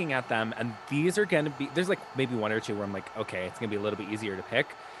 I'm looking at them, and these are going to be... There's like maybe one or two where I'm like, okay, it's going to be a little bit easier to pick.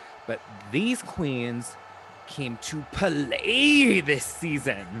 But these queens came to play this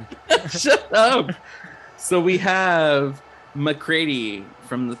season. Shut up. So we have McCready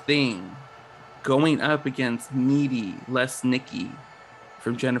from The Thing going up against Needy, Les Nikki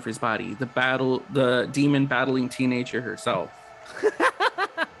from Jennifer's Body, the demon battling teenager herself.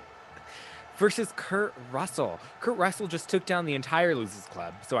 Versus Kurt Russell. Kurt Russell just took down the entire Losers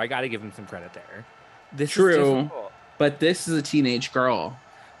Club, so I got to give him some credit there. This True, is difficult. But this is a teenage girl.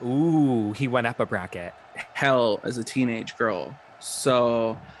 Ooh, he went up a bracket. Hell, as a teenage girl.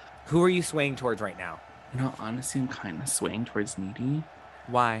 So, who are you swaying towards right now? You know, honestly, I'm kind of swaying towards Needy.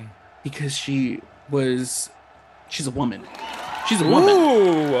 Why? Because she's a woman. She's a woman.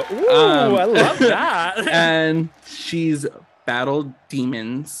 Ooh, I love that. And she's battled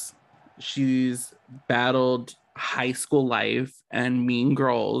demons. She's battled high school life and mean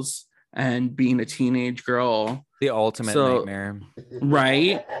girls and being a teenage girl. The ultimate nightmare.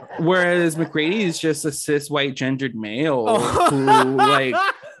 Right? Whereas McGrady is just a cis white gendered male who like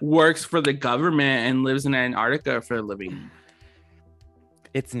works for the government and lives in Antarctica for a living.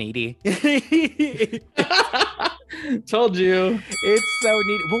 It's Needy. Told you. It's so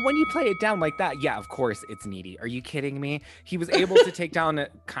needy. Well, when you play it down like that, yeah, of course it's Needy. Are you kidding me? He was able to take down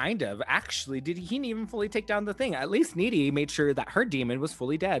kind of. Actually, he didn't even fully take down the Thing. At least Needy made sure that her demon was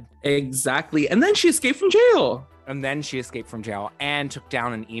fully dead. Exactly. And then she escaped from jail. And took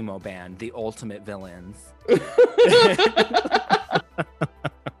down an emo band, the ultimate villains.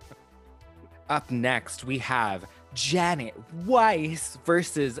 Up next, we have Janet Weiss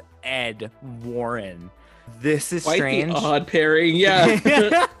versus Ed Warren. This is quite strange. The odd pairing,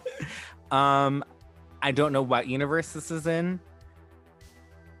 yeah. I don't know what universe this is in.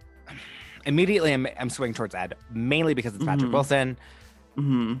 Immediately, I'm swinging towards Ed, mainly because it's Patrick Wilson.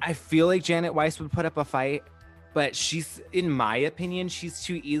 I feel like Janet Weiss would put up a fight, but she's, in my opinion, she's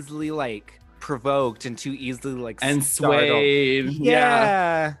too easily like provoked and too easily like and startled. swayed.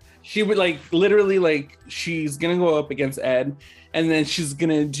 Yeah. She would like literally like she's gonna go up against Ed, and then she's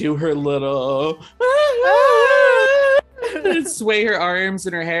gonna do her little sway her arms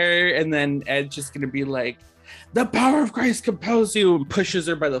and her hair, and then Ed's just gonna be like, "The power of Christ compels you," and pushes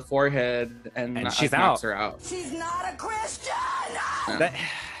her by the forehead, and she's knocks out. her out. She's not a Christian.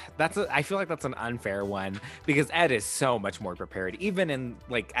 I feel like that's an unfair one because Ed is so much more prepared. Even in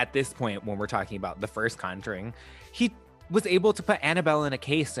like at this point when we're talking about the first Conjuring, he was able to put Annabelle in a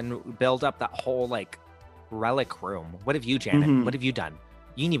case and build up that whole like relic room. What have you, Janet? What have you done?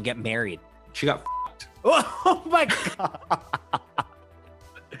 You didn't even get married. She got f***ed. Oh my god.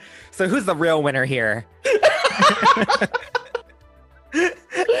 So who's the real winner here?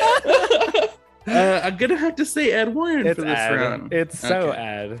 I'm gonna have to say Ed Warren It's for this Ed. round. It's so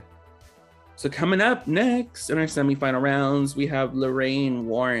Ed. So coming up next in our semifinal rounds, we have Lorraine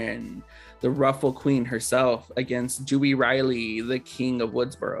Warren, the Ruffle Queen herself, against Dewey Riley, the King of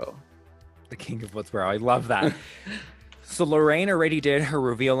Woodsboro. The King of Woodsboro. I love that. So Lorraine already did her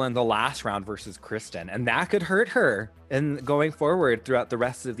reveal in the last round versus Kristen, and that could hurt her in going forward throughout the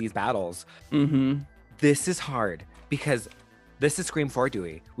rest of these battles. This is hard because this is Scream 4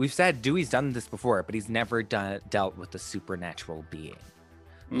 Dewey. We've said Dewey's done this before, but he's never dealt with a supernatural being.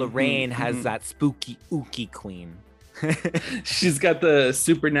 Lorraine has that spooky, ooky queen. She's got the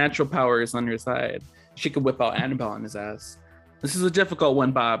supernatural powers on her side. She could whip out Annabelle on his ass. This is a difficult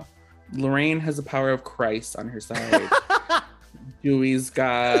one, Bob. Lorraine has the power of Christ on her side. Dewey's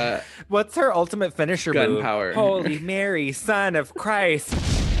got... What's her ultimate finisher move? Gunpowder. Holy Mary, Son of Christ.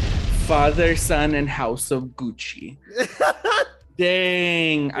 Father, Son, and House of Gucci.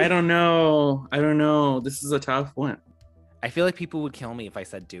 Dang, I don't know. This is a tough one. I feel like people would kill me if I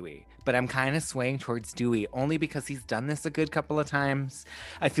said Dewey, but I'm kind of swaying towards Dewey only because he's done this a good couple of times.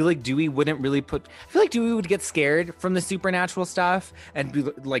 I feel like Dewey wouldn't really Dewey would get scared from the supernatural stuff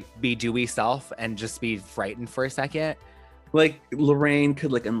and be Dewey self and just be frightened for a second. Like Lorraine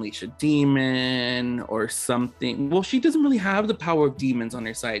could like unleash a demon or something. Well, she doesn't really have the power of demons on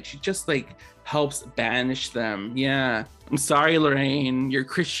her side. She just like helps banish them. Yeah. I'm sorry, Lorraine. Your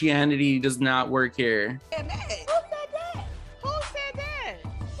Christianity does not work here.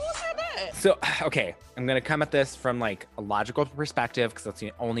 So, okay, I'm going to come at this from like a logical perspective because that's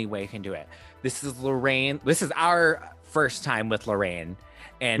the only way I can do it. This is Lorraine. This is our first time with Lorraine,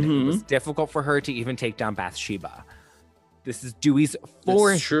 and it was difficult for her to even take down Bathsheba. This is Dewey's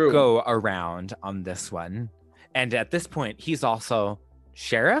fourth go around on this one. And at this point, he's also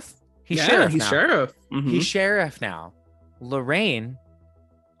sheriff. He's sheriff he's now. sheriff. He's sheriff now. Lorraine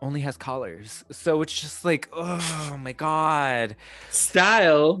only has collars. So it's just like, oh my God.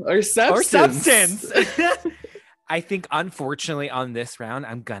 Style or substance. I think, unfortunately, on this round,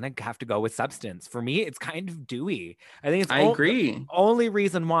 I'm gonna have to go with substance. For me, it's kind of Dewey. I think it's. I agree. The only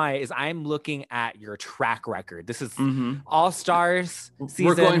reason why is I'm looking at your track record. This is All Stars season.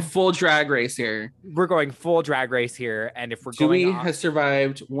 We're going full drag race here. And if we're Dewey going, has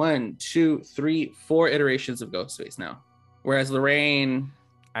survived 1, 2, 3, 4 iterations of Ghostface now, whereas Lorraine.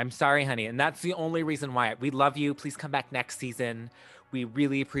 I'm sorry, honey, and that's the only reason why. We love you. Please come back next season. We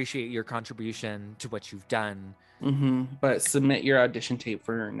really appreciate your contribution to what you've done. But submit your audition tape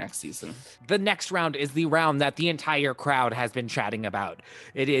for next season. The next round is the round that the entire crowd has been chatting about.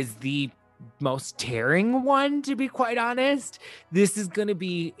 It is the most tearing one, to be quite honest. This is going to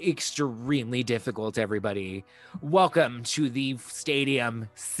be extremely difficult, everybody. Welcome to the stadium,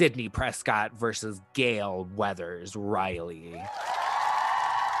 Sydney Prescott versus Gale Weathers Riley.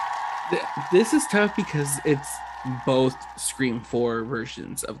 This is tough because it's both Scream 4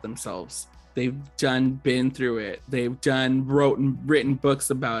 versions of themselves. They've been through it. They've written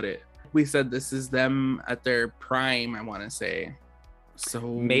books about it. We said this is them at their prime, I want to say. So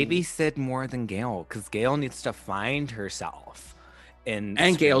maybe Sid more than Gale, because Gale needs to find herself. And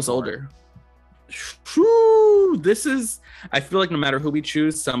Gale's older. Whew, I feel like no matter who we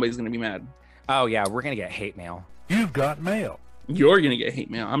choose, somebody's going to be mad. Oh yeah, we're going to get hate mail. You've got mail. You're going to get hate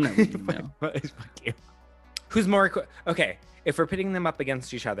mail. I'm not getting mail. Who's more okay? If we're pitting them up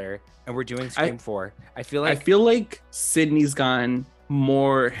against each other and we're doing Scream 4, I feel like Sydney's gone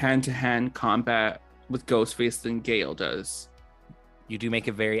more hand-to-hand combat with Ghostface than Gale does. You do make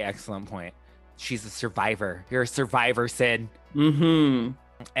a very excellent point. She's a survivor. You're a survivor, Sid.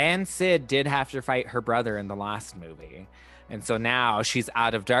 And Sid did have to fight her brother in the last movie. And so now she's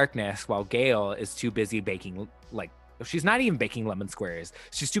out of darkness while Gale is too busy baking, she's not even baking lemon squares.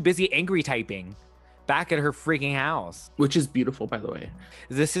 She's too busy angry typing back at her freaking house. Which is beautiful, by the way.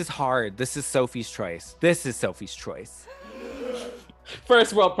 This is hard. This is Sophie's choice.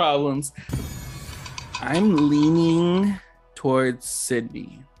 First world problems. I'm leaning towards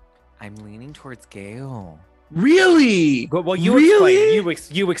Sydney. I'm leaning towards Gale. Really? Well, you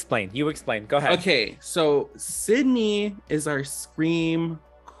explain. You explain. Go ahead. Okay, so Sydney is our Scream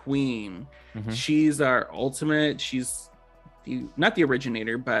queen. She's our ultimate. She's not the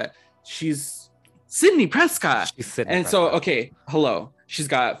originator, but she's Sydney Prescott. Okay, hello. She's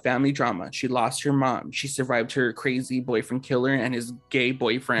got family drama. She lost her mom. She survived her crazy boyfriend killer and his gay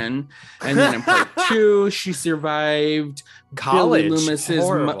boyfriend. And then in part 2, she survived college. Billy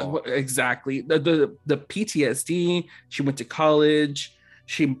Loomis's exactly. The PTSD. She went to college.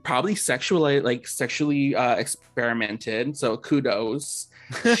 She probably sexually experimented. So kudos.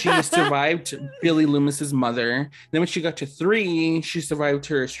 She survived Billy Loomis's mother. Then when she got to 3, she survived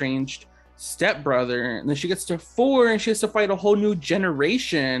her estranged stepbrother, and then she gets to 4 and she has to fight a whole new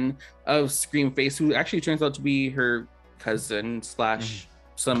generation of Screamface, who actually turns out to be her cousin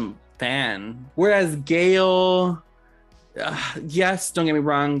 / some fan. Whereas Gale, yes, don't get me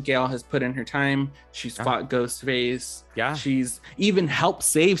wrong, Gale has put in her time. She's fought Ghostface. Yeah, she's even helped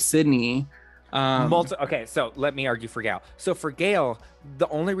save Sydney. Okay, so let me argue for Gale. So for Gale, the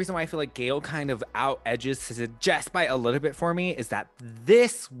only reason why I feel like Gale kind of out edges Sid just by a little bit for me is that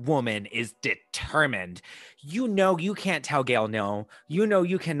this woman is determined. You know, you can't tell Gale no. You know,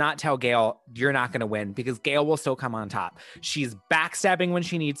 you cannot tell Gale you're not going to win, because Gale will still come on top. She's backstabbing when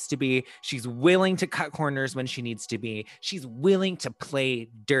she needs to be. She's willing to cut corners when she needs to be. She's willing to play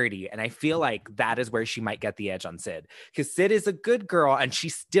dirty. And I feel like that is where she might get the edge on Sid, because Sid is a good girl and she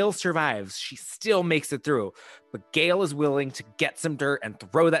still survives. She still makes it through. But Gale is willing to get some dirt and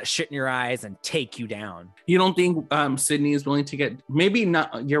throw that shit in your eyes and take you down. You don't think Sydney is willing to get, maybe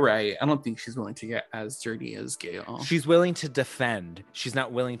not, you're right. I don't think she's willing to get as dirty as Gale. She's willing to defend. She's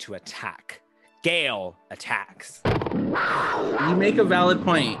not willing to attack. Gale attacks. You make a valid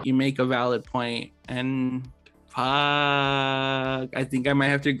point. And fuck, I think I might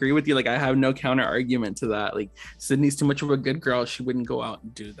have to agree with you. Like, I have no counter argument to that. Like, Sydney's too much of a good girl. She wouldn't go out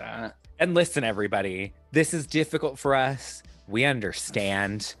and do that. And listen, everybody, this is difficult for us. We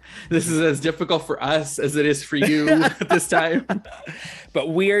understand. This is as difficult for us as it is for you at this time. But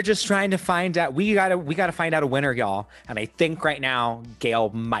we are just trying to find out. We gotta find out a winner, y'all. And I think right now, Gale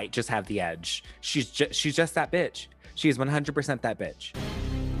might just have the edge. She's just that bitch. She is 100% that bitch.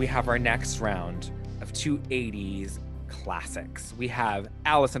 We have our next round of 2 80s classics. We have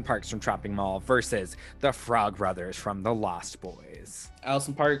Allison Parks from Chopping Mall versus the Frog Brothers from The Lost Boys.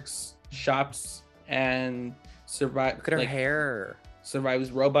 Allison Parks shops and survive. Look at her hair.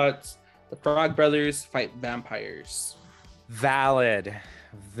 survives robots. The Frog Brothers fight vampires. Valid.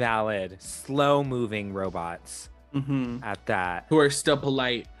 Slow moving robots Mm-hmm. at that. Who are still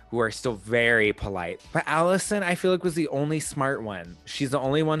polite. Who are still very polite. But Allison, I feel like, was the only smart one. She's the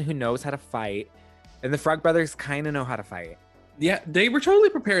only one who knows how to fight. And the Frog Brothers kind of know how to fight. Yeah, they were totally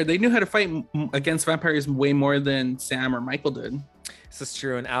prepared. They knew how to fight against vampires way more than Sam or Michael did. This is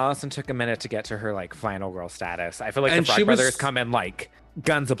true. And Allison took a minute to get to her like final girl status. I feel like And the she Frog was- Brothers come in like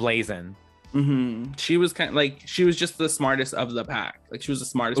guns a-blazing. Mm-hmm. She was kind of like, she was just the smartest of the pack. Like, she was the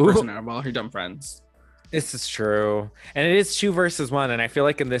smartest Ooh. person out of all her dumb friends. This is true. And it is 2 versus 1. And I feel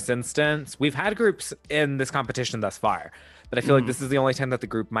like in this instance, we've had groups in this competition thus far, but I feel like this is the only time that the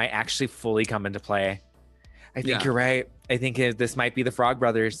group might actually fully come into play. I think you're right. I think this might be the Frog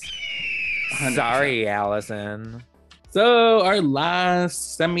Brothers. 100%. Sorry, Allison. So our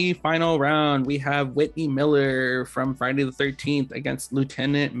last semi-final round, we have Whitney Miller from Friday the 13th against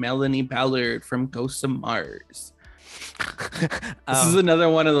Lieutenant Melanie Ballard from Ghosts of Mars. This is another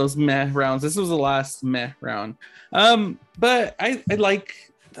one of those meh rounds. This was the last meh round. But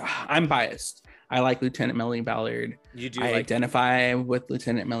I'm biased. I like Lieutenant Melanie Ballard. You do. I identify with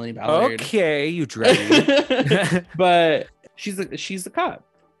Lieutenant Melanie Ballard. Okay, you dread. But she's a cop.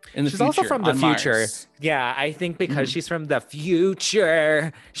 She's also from the future. Mars. Yeah, I think because she's from the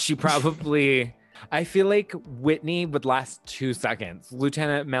future, she probably. I feel like Whitney would last 2 seconds.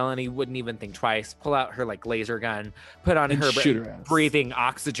 Lieutenant Melanie wouldn't even think twice. Pull out her like laser gun, put on And her shoot her ass. breathing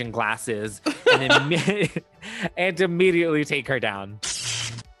oxygen glasses, and, and immediately take her down.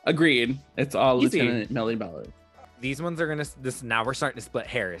 Agreed. It's all Easy. Lieutenant Melanie Ballard. These ones are gonna. Now we're starting to split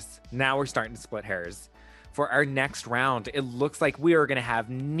hairs. For our next round, it looks like we are gonna have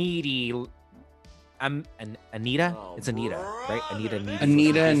Needy. Anita. It's Anita, right?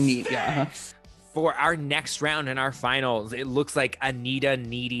 Anita. Yeah. For our next round in our finals, it looks like Anita,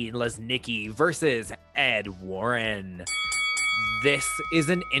 Needy, and Lesnicki versus Ed Warren. This is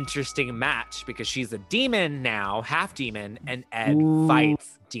an interesting match because she's a demon now, half demon, and Ed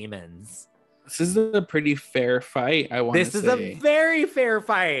fights demons. This is a pretty fair fight, I want to say. This is a very fair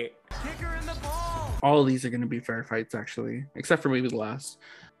fight. All of these are going to be fair fights, actually, except for maybe the last.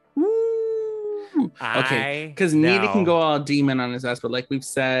 Okay, because Needy can go all demon on his ass, but like we've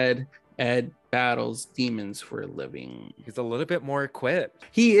said, Ed battles demons for a living. He's a little bit more equipped.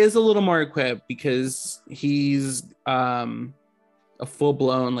 He is a little more equipped because he's a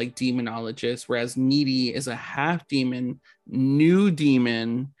full-blown like demonologist, whereas Needy is a half demon, new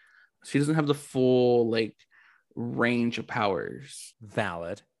demon. She doesn't have the full like range of powers.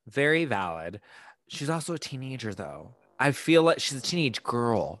 Valid, very valid. She's also a teenager, though. I feel like she's a teenage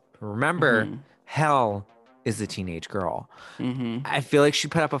girl. Remember, Hell is a teenage girl. I feel like she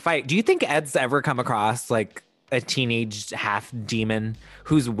put up a fight. Do you think Ed's ever come across like a teenage half demon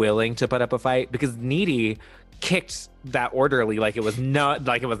who's willing to put up a fight? Because Needy kicked that orderly like it was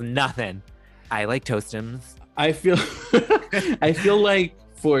nothing. I like Toastums. I feel like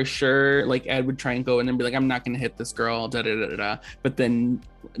for sure, like Ed would try and go in and be like, I'm not gonna hit this girl, da da da da da. But then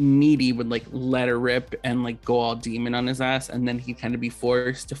Needy would like let her rip and like go all demon on his ass, and then he'd kind of be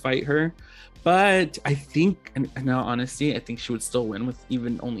forced to fight her. But I think, in all honesty, I think she would still win with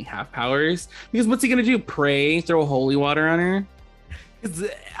even only half powers. Because what's he gonna do? Pray, throw holy water on her?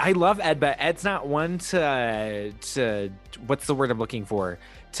 I love Ed, but Ed's not one to what's the word I'm looking for?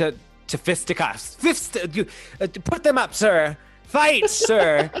 To fisticuffs. Put them up, sir. Fight,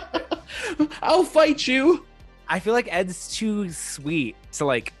 sir. I'll fight you. I feel like Ed's too sweet to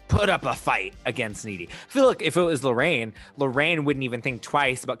like put up a fight against Needy. I feel like if it was Lorraine wouldn't even think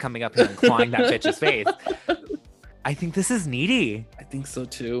twice about coming up here and clawing that bitch's face. I think this is Needy. I think so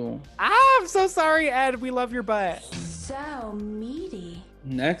too. I'm so sorry, Ed. We love your butt. So meaty.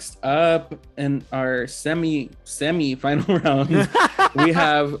 Next up in our semi-final round, we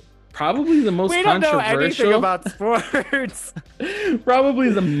have probably the most We don't know controversial. anything about sports. Probably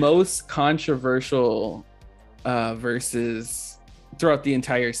the most controversial versus throughout the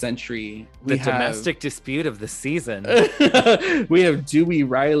entire century. The domestic dispute of the season. We have Dewey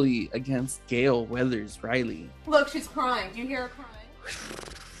Riley against Gail Weathers Riley. Look, she's crying. Do you hear her crying?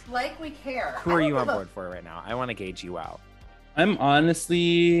 Like we care. Who are you on board for right now? I want to gauge you out. I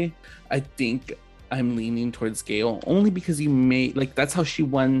think I'm leaning towards Gail only because that's how she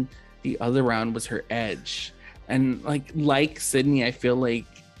won the other round, was her edge. And like Sydney, I feel like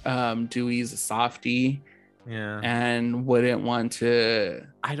Dewey's a softie. Yeah. And wouldn't want to.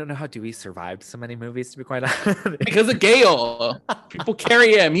 I don't know how Dewey survived so many movies, to be quite honest. Because of Gail. People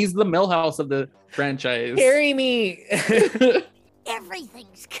carry him. He's the Millhouse of the franchise. Carry me.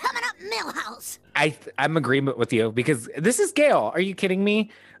 Everything's coming up Millhouse. I'm agreement with you because this is Gail. Are you kidding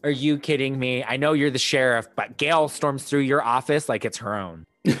me? Are you kidding me? I know you're the sheriff, but Gail storms through your office like it's her own.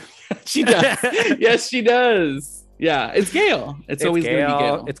 She does. Yes, she does. Yeah, it's Gail. It's always going to be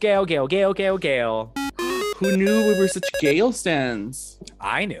Gail. It's Gail. Who knew we were such Gail stands?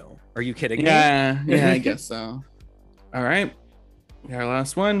 I knew. Are you kidding me? Yeah, I guess so. All right. Our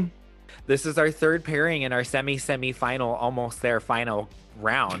last one. This is our third pairing in our semi-final, almost there final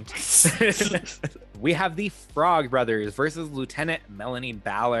round. We have the Frog Brothers versus Lieutenant Melanie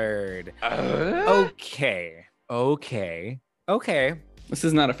Ballard. Okay. This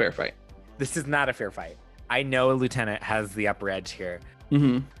is not a fair fight. This is not a fair fight. I know Lieutenant has the upper edge here.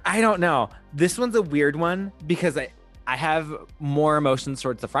 Mm-hmm. I don't know. This one's a weird one because I have more emotions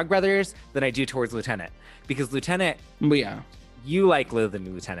towards the Frog Brothers than I do towards Lieutenant. Because Lieutenant, you like the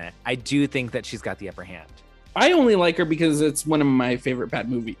Lieutenant. I do think that she's got the upper hand. I only like her because it's one of my favorite bad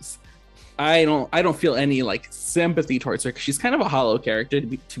movies. I don't feel any like sympathy towards her because she's kind of a hollow character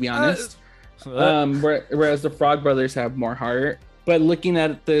to be honest. Whereas the Frog Brothers have more heart. But looking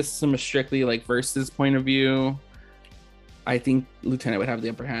at this from a strictly like versus point of view, I think Lieutenant would have the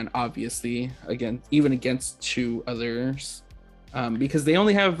upper hand, obviously, even against two others. Because they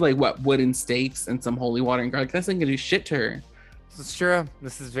only have like wooden stakes and some holy water and garlic. That's not gonna do shit to her. This is true.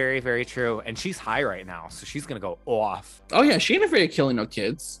 This is very, very true. And she's high right now, so she's gonna go off. Oh yeah, she ain't afraid of killing no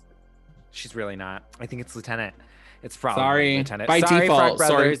kids. She's really not. I think it's Lieutenant. It's probably Lieutenant. By Sorry, default. Frog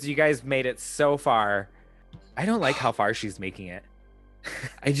Brothers, you guys made it so far. I don't like how far she's making it.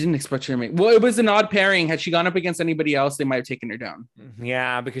 I didn't expect her to make. Well, it was an odd pairing. Had she gone up against anybody else, they might have taken her down.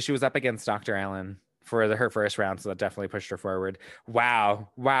 Yeah, because she was up against Dr. Allen for her first round, so that definitely pushed her forward. Wow,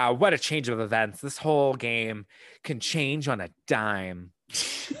 what a change of events. This whole game can change on a dime.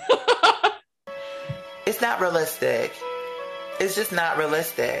 It's not realistic. It's just not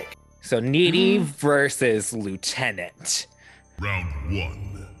realistic. So Needy versus Lieutenant. Round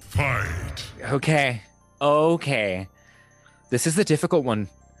 1. Fight. Okay. This is a difficult one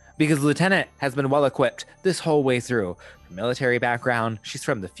because Lieutenant has been well equipped this whole way through. Her military background, she's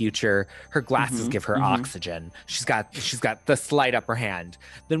from the future. Her glasses give her oxygen. She's got the slight upper hand.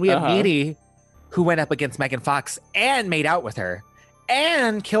 Then we have Needy, who went up against Megan Fox and made out with her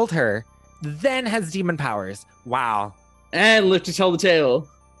and killed her, then has demon powers. Wow. And lived to tell the tale.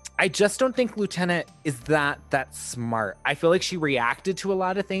 I just don't think Lieutenant is that smart. I feel like she reacted to a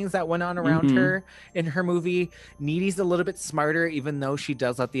lot of things that went on around her in her movie. Needy's a little bit smarter, even though she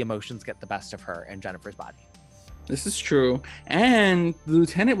does let the emotions get the best of her and Jennifer's body. This is true. And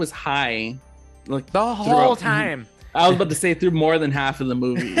Lieutenant was high like the whole time. I was about to say through more than half of the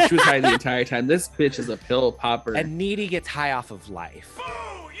movie. She was high the entire time. This bitch is a pill popper. And Needy gets high off of life.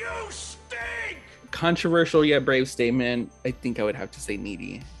 Oh, you stink! Controversial yet brave statement. I think I would have to say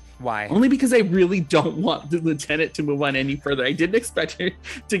Needy. Why? Only because I really don't want the Lieutenant to move on any further. I didn't expect her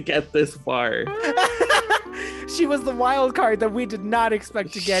to get this far. She was the wild card that we did not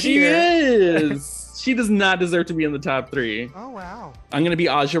expect to get here. She is. She does not deserve to be in the top 3. Oh, wow. I'm going to be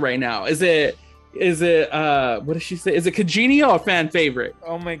Aja right now. Is it, what does she say? Is it Congenia or fan favorite?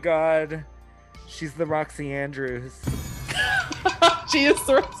 Oh my God. She's the Roxy Andrews. She is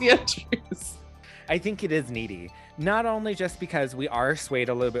the Roxy Andrews. I think it is Needy. Not only just because we are swayed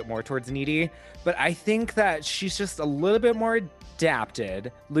a little bit more towards Needy, but I think that she's just a little bit more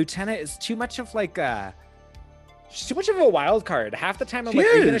adapted. Lieutenant is too much of she's too much of a wild card. Half the time I'm like,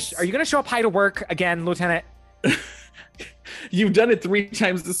 are you gonna show up high to work again, Lieutenant? You've done it 3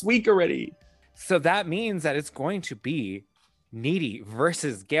 times this week already. So that means that it's going to be Needy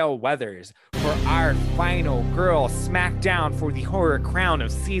versus Gail Weathers for our final girl smackdown for the horror crown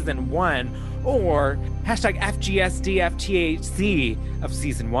of season 1, or hashtag FGSDFTHC of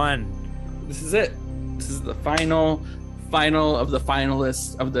season 1. This is it. This is the final of the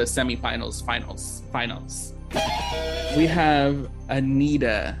finalists of the semifinals, finals. We have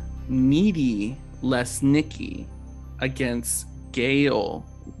Anita, Needy, less Nikki against Gail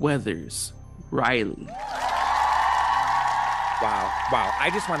Weathers, Riley. Wow. I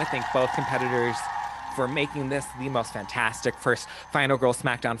just want to thank both competitors for making this the most fantastic first final girl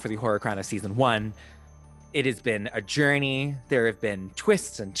smackdown for the horror crown of season 1. It has been a journey. There have been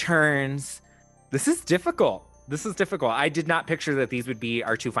twists and turns. This is difficult. I did not picture that these would be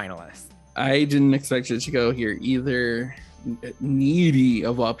our 2 finalists. I didn't expect it to go here either. Needy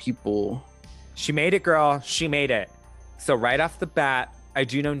of all people. She made it, girl. She made it. So right off the bat, I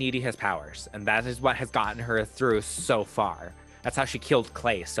do know Needy has powers, and that is what has gotten her through so far. That's how she killed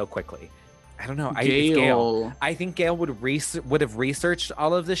Clay so quickly. I don't know. Gale. I think Gale would have researched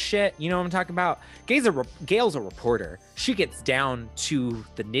all of this shit. You know what I'm talking about? Gale's a reporter. She gets down to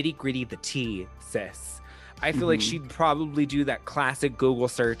the nitty gritty, the tea, sis. I feel like she'd probably do that classic Google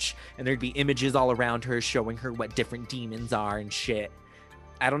search, and there'd be images all around her showing her what different demons are and shit.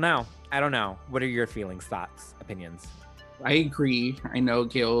 I don't know. What are your feelings, thoughts, opinions? I agree. I know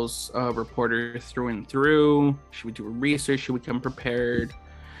Gale's a reporter through and through. She would do research. She would come prepared.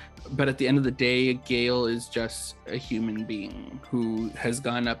 But at the end of the day, Gale is just a human being who has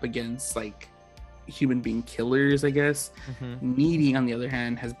gone up against like human being killers, I guess. Needy, on the other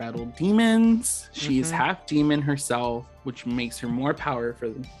hand, has battled demons. She is half demon herself, which makes her more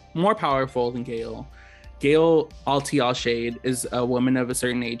powerful than Gale. Gale, all tea, all shade, is a woman of a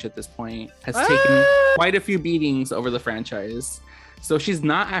certain age at this point, has taken quite a few beatings over the franchise. So she's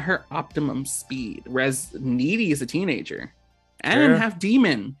not at her optimum speed, whereas Needy is a teenager and half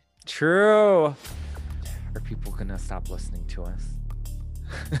demon. True. Are people gonna stop listening to us?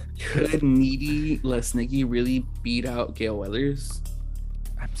 Could Needy Lesnicki really beat out Gale Weathers?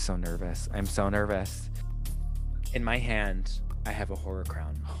 I'm so nervous. In my hand, I have a horror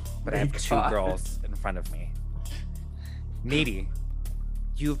crown, but I have two girls in front of me. Needy,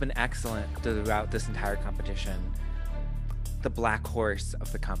 you've been excellent throughout this entire competition. The black horse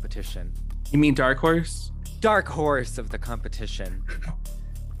of the competition. You mean Dark Horse? Dark horse of the competition.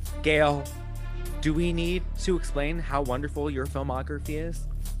 Gale, do we need to explain how wonderful your filmography is?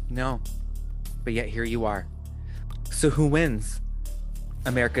 No, but yet here you are. So who wins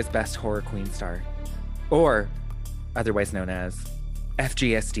America's Best Horror Queen Star? Or otherwise known as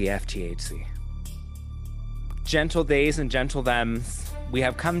FGSD FTHC. Gentle days and gentle thems, we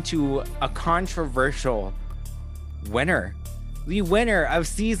have come to a controversial winner. The winner of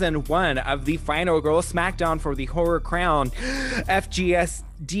season 1 of the Final Girl Smackdown for the Horror Crown,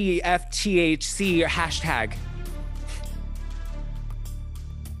 FGSD FTHC hashtag.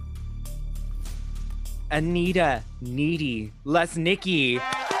 Anita Needy Lesnicki.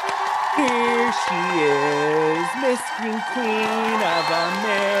 Here she is, Miss Scream Queen of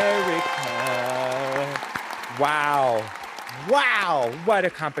America. Wow, what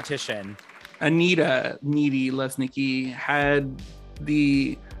a competition. Anita Needy Lesnicki had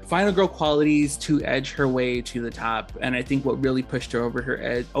the Final Girl qualities to edge her way to the top, and I think what really pushed her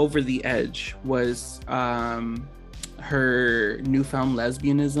over the edge was her newfound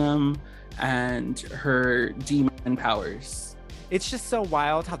lesbianism and her demon powers. It's just so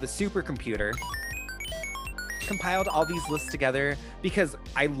wild how the supercomputer compiled all these lists together, because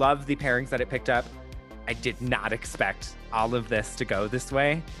I love the pairings that it picked up. I did not expect all of this to go this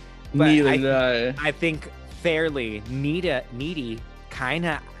way. But Neither did I. I think fairly, Needy kind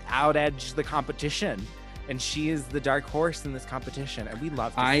of out-edged the competition. And she is the dark horse in this competition. And we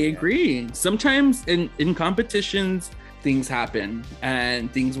love to see agree. Sometimes in competitions, things happen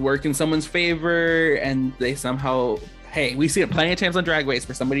and things work in someone's favor, and they somehow, hey, we see it plenty of times on Drag Race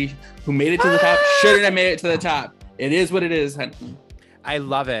where somebody who made it to the top shouldn't have made it to the top. It is what it is, honey. I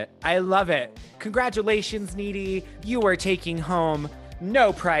love it. Congratulations, Needy. You are taking home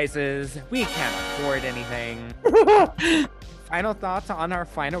no prizes. We can't afford anything. Final thoughts on our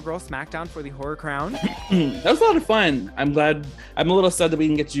Final Girl Smackdown for the Horror Crown? That was a lot of fun. I'm glad. I'm a little sad that we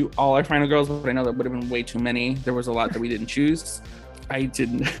didn't get to do all our Final Girls, but I know that would have been way too many. There was a lot that we didn't choose.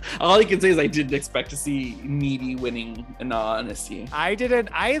 All I can say is I didn't expect to see Needy winning, in all honesty. I didn't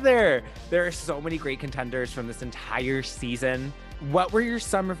either. There are so many great contenders from this entire season. What were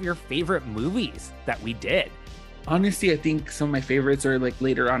some of your favorite movies that we did? Honestly, I think some of my favorites are like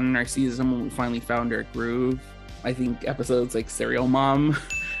later on in our season when we finally found our groove. I think episodes like Serial Mom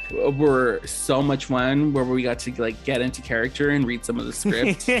were so much fun, where we got to like get into character and read some of the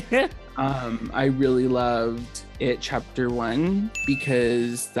script. I really loved It Chapter 1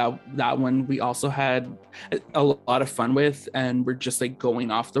 because that one we also had a lot of fun with, and we're just like going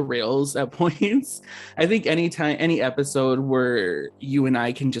off the rails at points. I think any episode where you and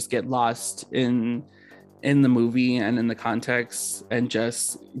I can just get lost in the movie and in the context and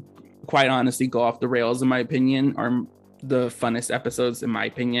just quite honestly go off the rails, in my opinion, are the funnest episodes, in my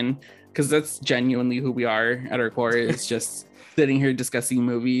opinion, because that's genuinely who we are at our core. It's just sitting here discussing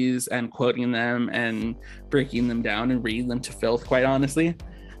movies and quoting them and breaking them down and reading them to filth, quite honestly.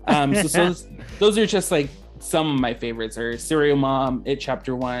 So those are just like some of my favorites are Serial Mom, It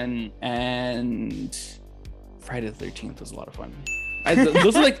Chapter 1, and Friday the 13th was a lot of fun.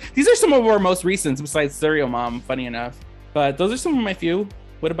 Those are like, these are some of our most recent besides Serial Mom, funny enough, but those are some of my few.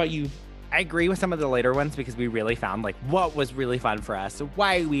 What about you? I agree with some of the later ones because we really found like what was really fun for us,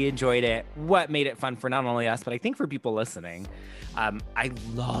 why we enjoyed it, what made it fun for not only us, but I think for people listening. I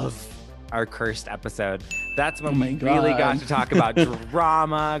love our cursed episode. That's when we really got to talk about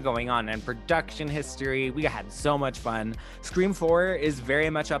drama going on in production history. We had so much fun. Scream 4 is very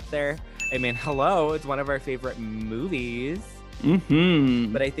much up there. I mean, hello, it's one of our favorite movies.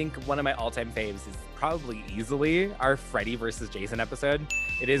 Mm-hmm. But I think one of my all-time faves is probably easily our Freddy versus Jason episode.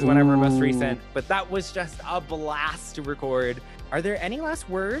 It is one of our most recent, but that was just a blast to record. Are there any last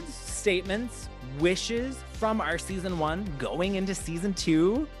words, statements, wishes from our season 1 going into season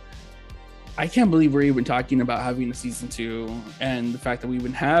 2? I can't believe we're even talking about having a season 2 and the fact that we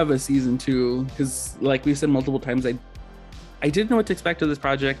even have a season 2, because like we've said multiple times, I didn't know what to expect of this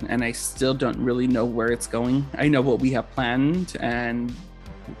project, and I still don't really know where it's going. I know what we have planned and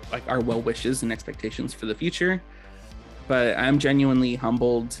like our well wishes and expectations for the future, but I'm genuinely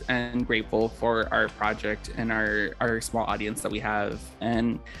humbled and grateful for our project and our small audience that we have.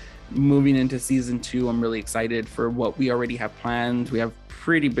 And moving into season 2, I'm really excited for what we already have planned. We have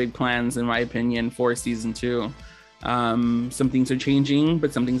pretty big plans, in my opinion, for season 2. Some things are changing,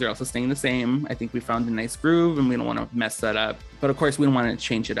 but some things are also staying the same. I think we found a nice groove and we don't want to mess that up. But of course, we don't want to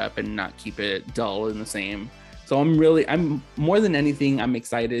change it up and not keep it dull and the same. So I'm more than anything, I'm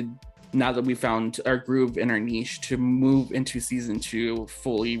excited now that we found our groove and our niche to move into season 2,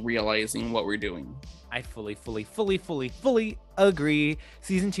 fully realizing what we're doing. I fully agree.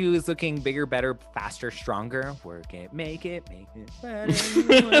 Season 2 is looking bigger, better, faster, stronger. Work it, make it better,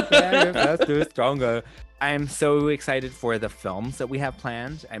 better, faster, stronger. I'm so excited for the films that we have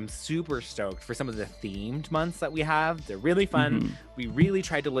planned. I'm super stoked for some of the themed months that we have. They're really fun. Mm-hmm. We really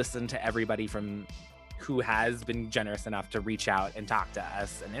tried to listen to everybody from who has been generous enough to reach out and talk to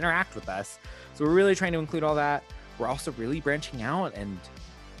us and interact with us. So we're really trying to include all that. We're also really branching out and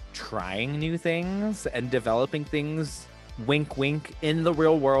trying new things and developing things, wink wink, in the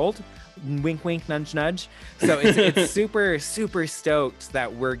real world, wink wink, nudge nudge. So it's super stoked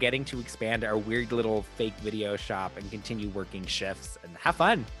that we're getting to expand our weird little fake video shop and continue working shifts and have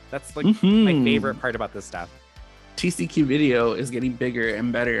fun. That's like my favorite part about this stuff. TCQ Video is getting bigger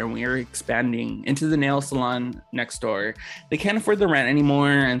and better, and we are expanding into the nail salon next door. They can't afford the rent anymore,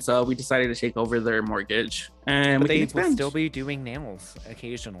 and so we decided to take over their mortgage. And they will still be doing nails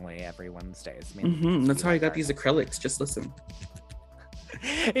occasionally every Wednesdays. I mean, that's how I got these acrylics. Just listen.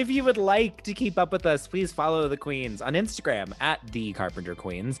 If you would like to keep up with us, please follow the Queens on Instagram at The Carpenter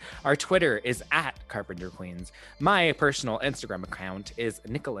Queens. Our Twitter is at Carpenter Queens. My personal Instagram account is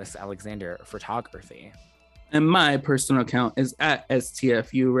Nicholas Alexander Photography. And my personal account is at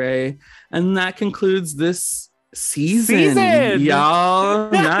STFU Ray. And that concludes this season. Y'all.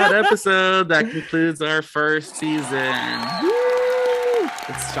 Not episode. That concludes our first season. Woo!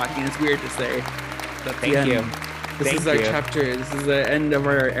 It's shocking. It's weird to say. But thank you. This is our chapter. This is the end of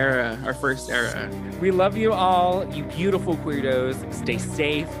our era, our first era. We love you all, you beautiful queerdos. Stay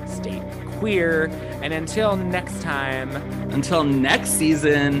safe, stay queer. And until next time. Until next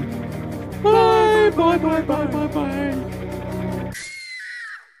season. Bye, bye, bye, bye, bye, bye.